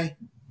up today?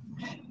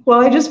 Well,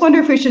 I just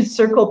wonder if we should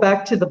circle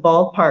back to the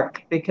ballpark,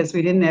 because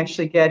we didn't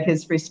actually get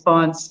his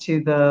response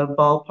to the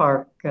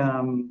ballpark.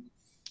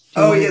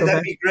 Oh yeah,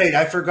 that'd be great.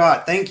 I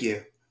forgot. Thank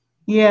you.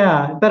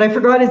 Yeah, but I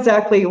forgot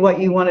exactly what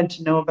you wanted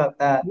to know about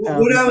that.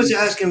 What I was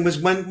asking was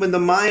when the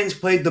Mayans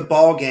played the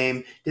ball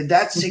game, did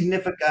that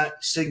signify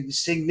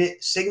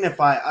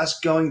us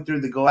going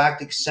through the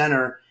Galactic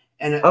Center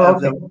and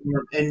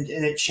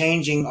it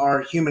changing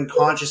our human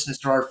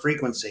consciousness or our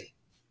frequency?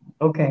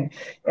 Okay.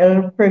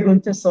 Él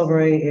pregunta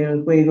sobre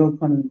el juego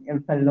con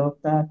el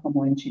pelota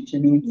como en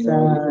Chichen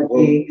Itza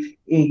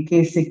y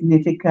qué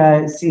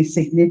significa, si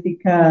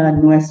significa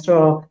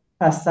nuestro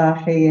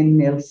pasaje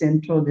en el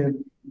centro de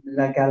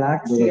la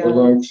galaxia. De la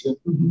galaxia.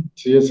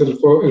 Sí, es el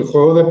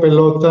juego de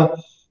pelota,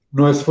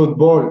 no es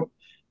fútbol.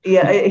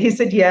 Yeah, he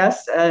said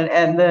yes,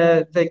 and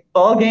the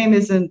ball game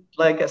isn't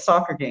like a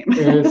soccer game.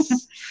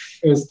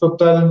 Es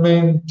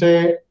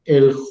totalmente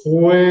el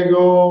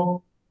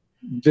juego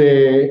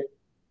de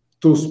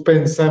tus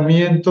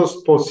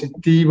pensamientos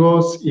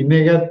positivos y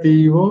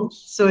negativos.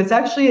 So it's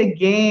actually a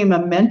game,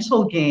 a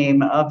mental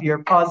game of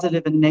your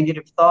positive and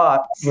negative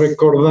thoughts.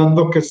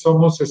 Recordando que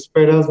somos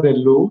esferas de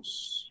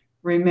luz.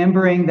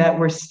 Remembering that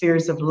we're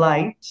spheres of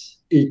light.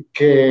 Y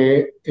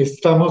que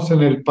estamos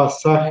en el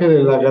pasaje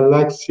de la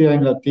galaxia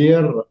en la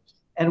Tierra.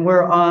 And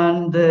we're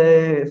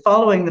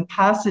following the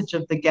passage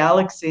of the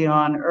galaxy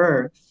on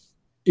Earth.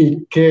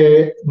 Y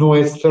que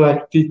nuestra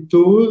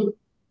actitud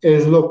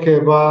es lo que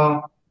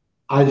va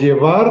a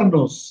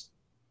llevarnos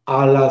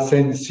a la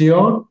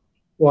ascensión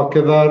o a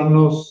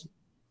quedarnos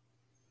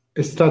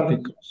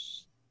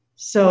estáticos.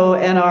 So,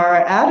 and our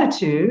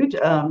attitude,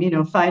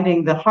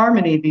 finding the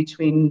harmony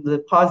between the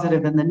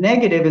positive and the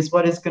negative is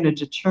what is going to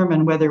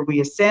determine whether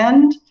we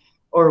ascend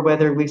or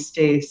whether we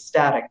stay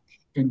static.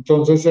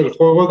 Entonces el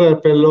juego de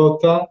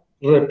pelota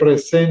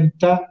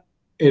representa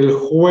el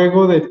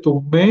juego de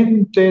tu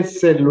mente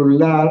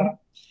celular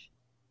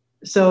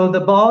So the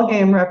ball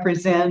game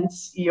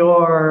represents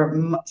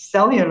your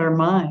cellular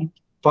mind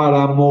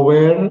para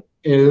mover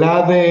el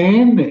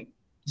ADN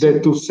de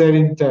tu ser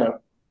interno.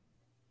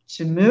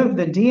 to move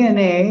the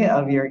DNA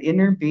of your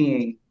inner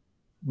being.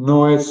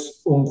 No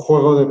es un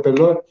juego de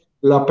pelota.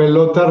 La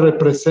pelota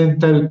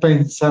representa el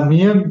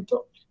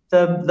pensamiento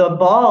The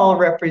ball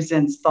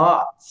represents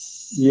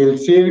thoughts, y el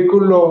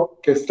círculo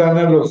que están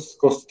a los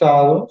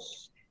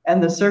costados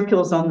and the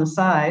circles on the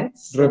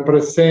sides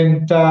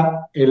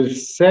representa el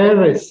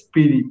ser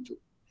espíritu.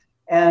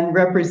 and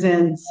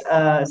represents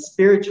a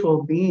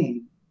spiritual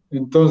being.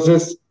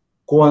 Entonces,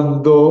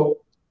 cuando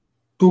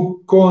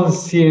tú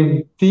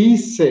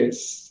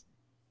concientices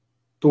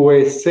tu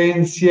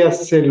esencia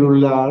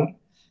celular,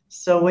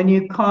 So when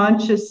you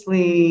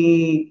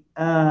consciously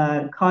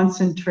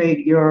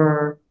concentrate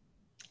your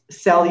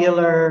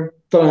cellular,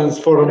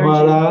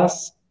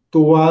 transformarás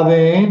tu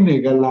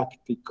ADN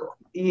galáctico.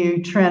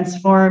 you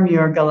transform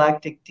your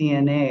galactic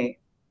DNA.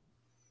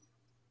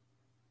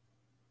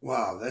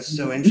 Wow, that's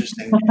so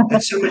interesting.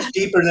 That's so much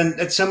deeper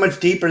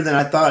than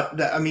I thought.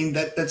 I mean,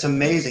 that's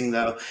amazing,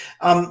 though.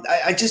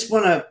 I just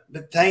want to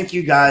thank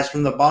you guys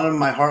from the bottom of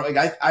my heart.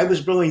 Like, I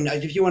was really,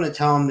 if you want to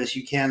tell them this,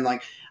 you can.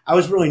 Like, I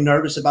was really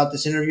nervous about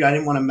this interview. I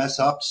didn't want to mess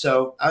up,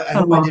 so I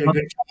hope I did a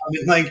good job.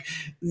 And, like,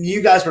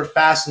 you guys were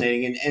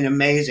fascinating and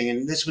amazing,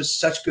 and this was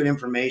such good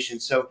information.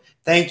 So,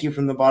 thank you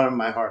from the bottom of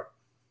my heart.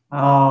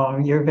 Oh,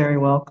 you're very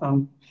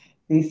welcome.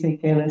 Dice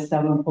que él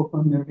estaba un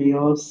poco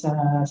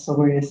nerviosa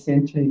sobre esta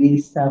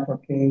entrevista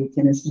porque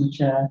tienes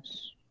mucha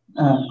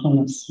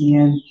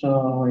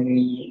conocimiento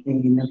y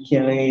no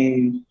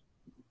quiere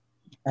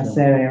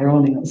hacer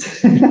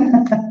erróneos.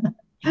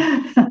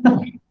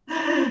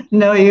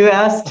 No, you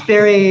asked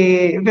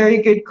very, very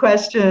good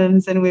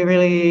questions, and we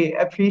really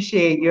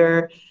appreciate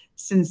your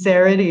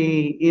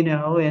sincerity,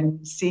 in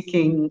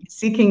seeking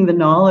the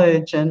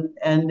knowledge and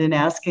in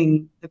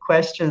asking the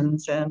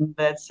questions, and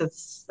that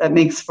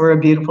makes for a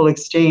beautiful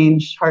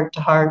exchange, heart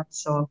to heart.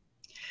 So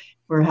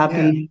we're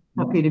happy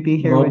to be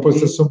here with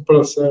pues you. es un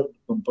placer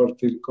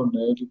compartir con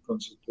él y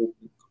con su público.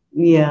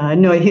 Yeah,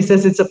 no, he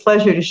says it's a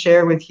pleasure to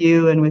share with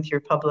you and with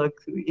your public,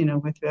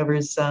 with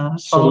whoever's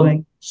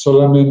following.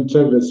 Solamente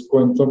les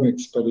cuento mi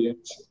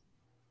experiencia.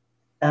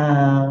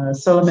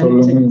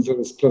 Solamente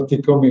les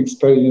platico mi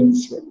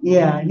experiencia.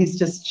 Yeah, he's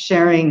just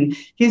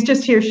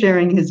here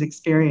sharing his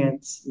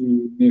experience.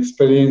 Y mi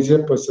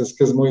experiencia, pues es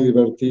que es muy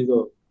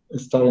divertido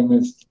estar en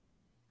esto.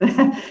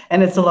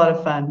 And it's a lot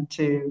of fun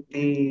to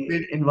be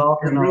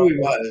involved in all really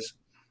of this. Was.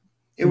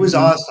 It was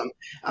awesome.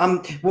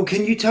 Well,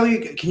 can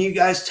you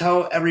guys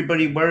tell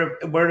everybody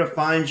where to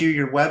find you,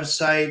 your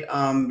website,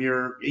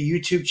 your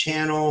YouTube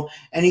channel,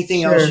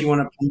 anything else you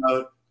want to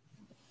promote?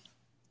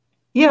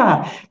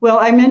 Yeah, well,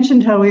 I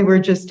mentioned how we were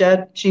just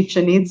at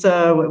Chichen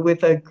Itza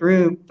with a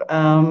group.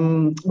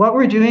 What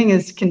we're doing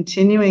is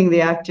continuing the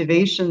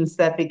activations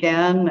that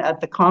began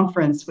at the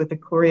conference with the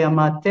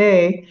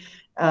Kuriamate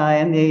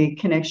and the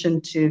connection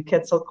to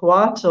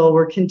Quetzalcoatl.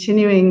 We're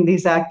continuing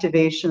these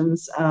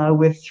activations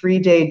with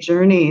 3-day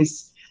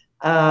journeys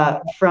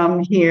from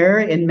here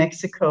in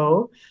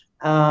Mexico,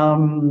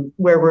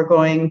 where we're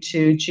going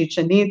to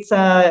Chichen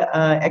Itza,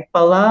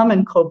 Ekbalam,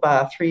 and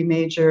Coba, 3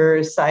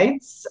 major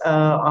sites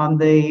on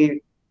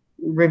the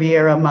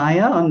Riviera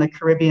Maya, on the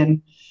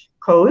Caribbean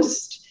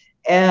coast.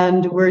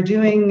 And we're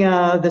doing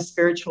the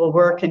spiritual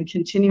work and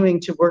continuing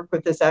to work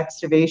with this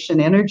activation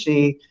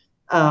energy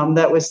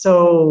that was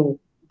so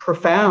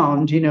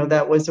profound,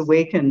 that was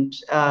awakened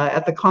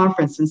at the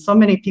conference. And so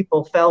many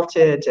people felt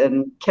it.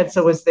 And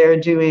Quetza was there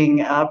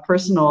doing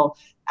personal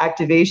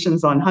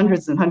activations on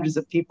hundreds and hundreds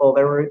of people.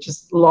 There were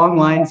just long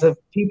lines of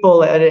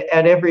people at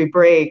every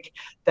break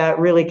that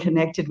really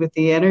connected with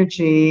the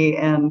energy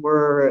and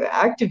were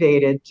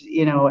activated,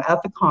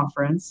 at the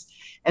conference.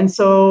 And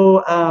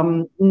so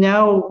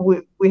now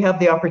we have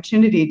the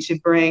opportunity to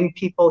bring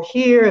people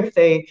here if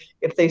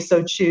they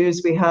so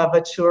choose. We have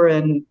a tour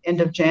in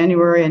end of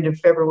January, end of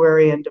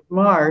February, end of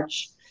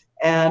March.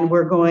 And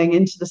we're going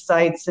into the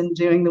sites and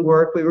doing the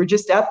work. We were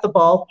just at the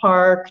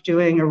ballpark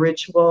doing a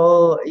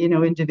ritual,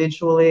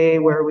 individually,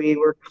 where we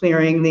were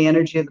clearing the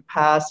energy of the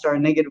past, our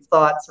negative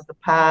thoughts of the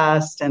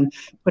past, and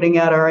putting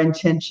out our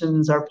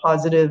intentions, our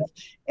positive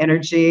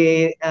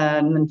energy,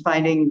 and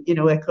finding,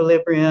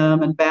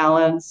 equilibrium and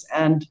balance.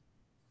 And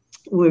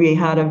we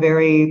had a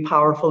very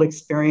powerful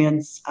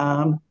experience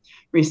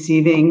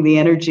receiving the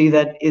energy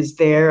that is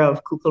there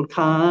of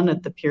Kukulkan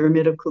at the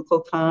pyramid of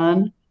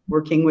Kukulkan,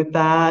 working with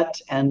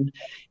that. And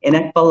in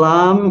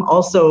Ekbalam,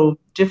 also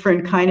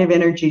different kind of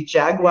energy,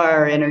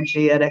 jaguar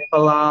energy at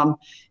Ekbalam.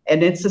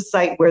 And it's a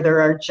site where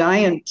there are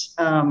giants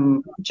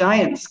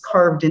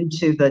carved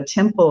into the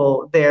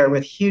temple there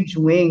with huge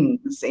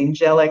wings,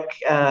 angelic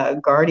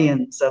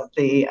guardians of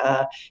the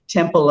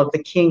temple of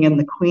the king and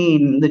the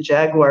queen, the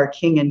jaguar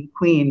king and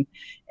queen.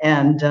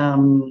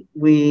 And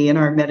we, in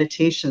our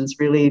meditations,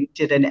 really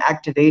did an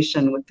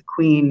activation with the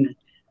queen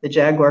the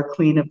jaguar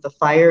queen of the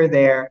fire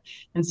there.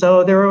 And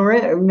so there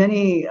were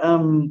many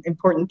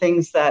important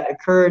things that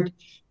occurred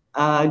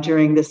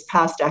during this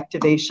past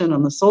activation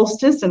on the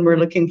solstice, and we're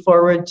looking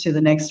forward to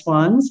the next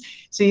ones.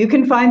 So you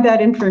can find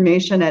that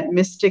information at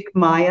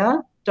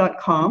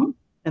mysticmaya.com,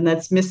 and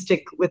that's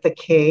mystic with a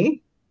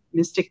K,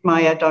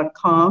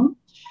 mysticmaya.com.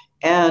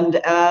 And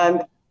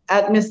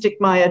at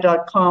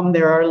mysticmaya.com,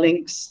 there are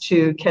links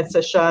to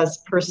Quetza Shah's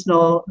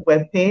personal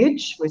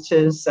webpage, which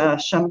is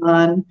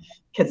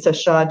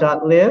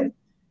shamanquetzashah.live.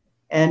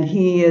 And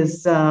he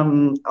is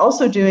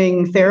also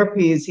doing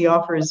therapies. He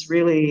offers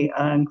really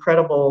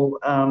incredible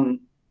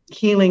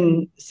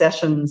healing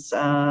sessions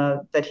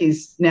that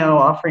he's now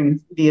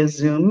offering via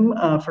Zoom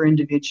for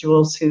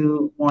individuals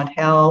who want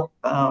help.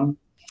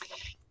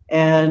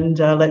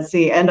 Let's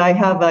see, and I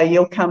have a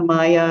Yoka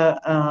Maya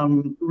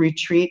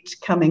retreat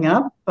coming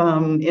up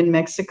in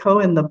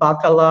Mexico in the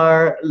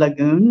Bacalar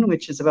Lagoon,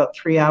 which is about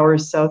 3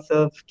 hours south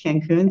of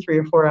Cancun, 3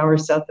 or 4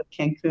 hours south of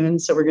Cancun.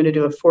 So we're going to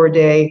do a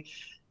 4-day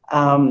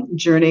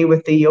journey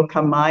with the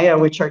Yoka Maya,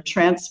 which are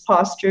trance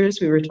postures.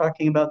 We were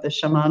talking about the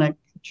shamanic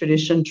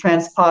tradition,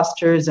 trance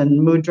postures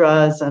and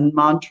mudras and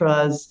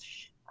mantras,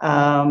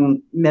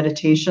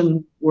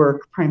 meditation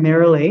work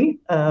primarily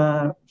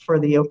for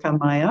the Yoka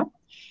Maya.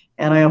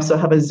 And I also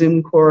have a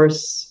Zoom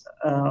course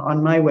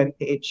on my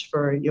webpage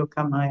for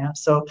Yoka Maya.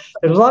 So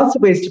there's lots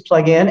of ways to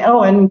plug in.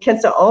 Oh, and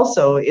Quetza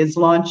also is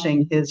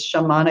launching his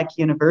Shamanic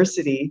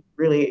University,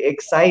 really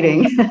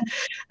exciting.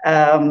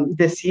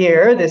 This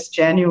year, this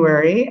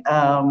January,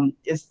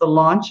 is the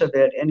launch of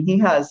it. And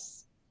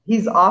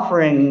he's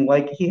offering,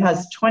 he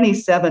has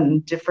 27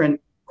 different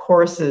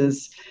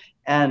courses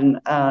and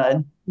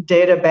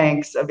data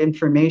banks of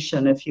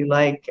information, if you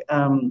like,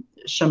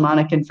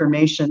 shamanic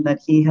information that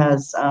he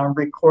has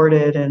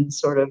recorded and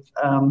sort of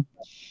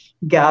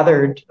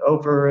gathered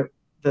over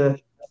the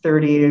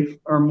 30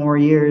 or more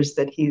years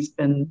that he's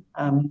been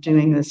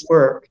doing this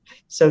work.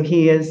 So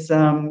he is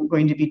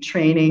going to be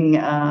training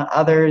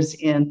others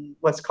in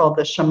what's called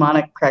the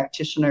shamanic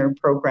practitioner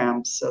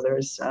programs. So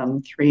there's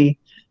 3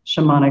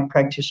 shamanic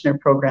practitioner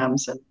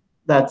programs, and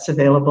that's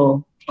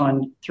available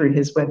through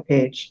his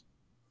webpage.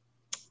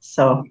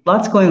 So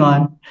lots going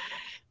on.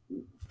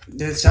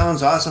 That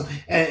sounds awesome.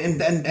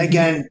 And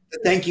again,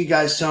 thank you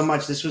guys so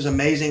much. This was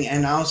amazing.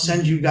 And I'll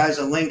send you guys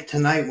a link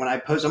tonight when I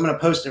post. I'm going to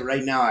post it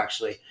right now,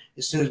 actually,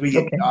 as soon as we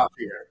get off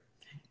here.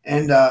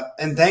 And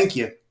thank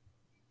you.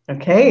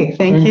 Okay.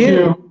 Thank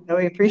you.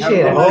 We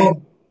appreciate it.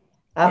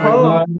 Aho.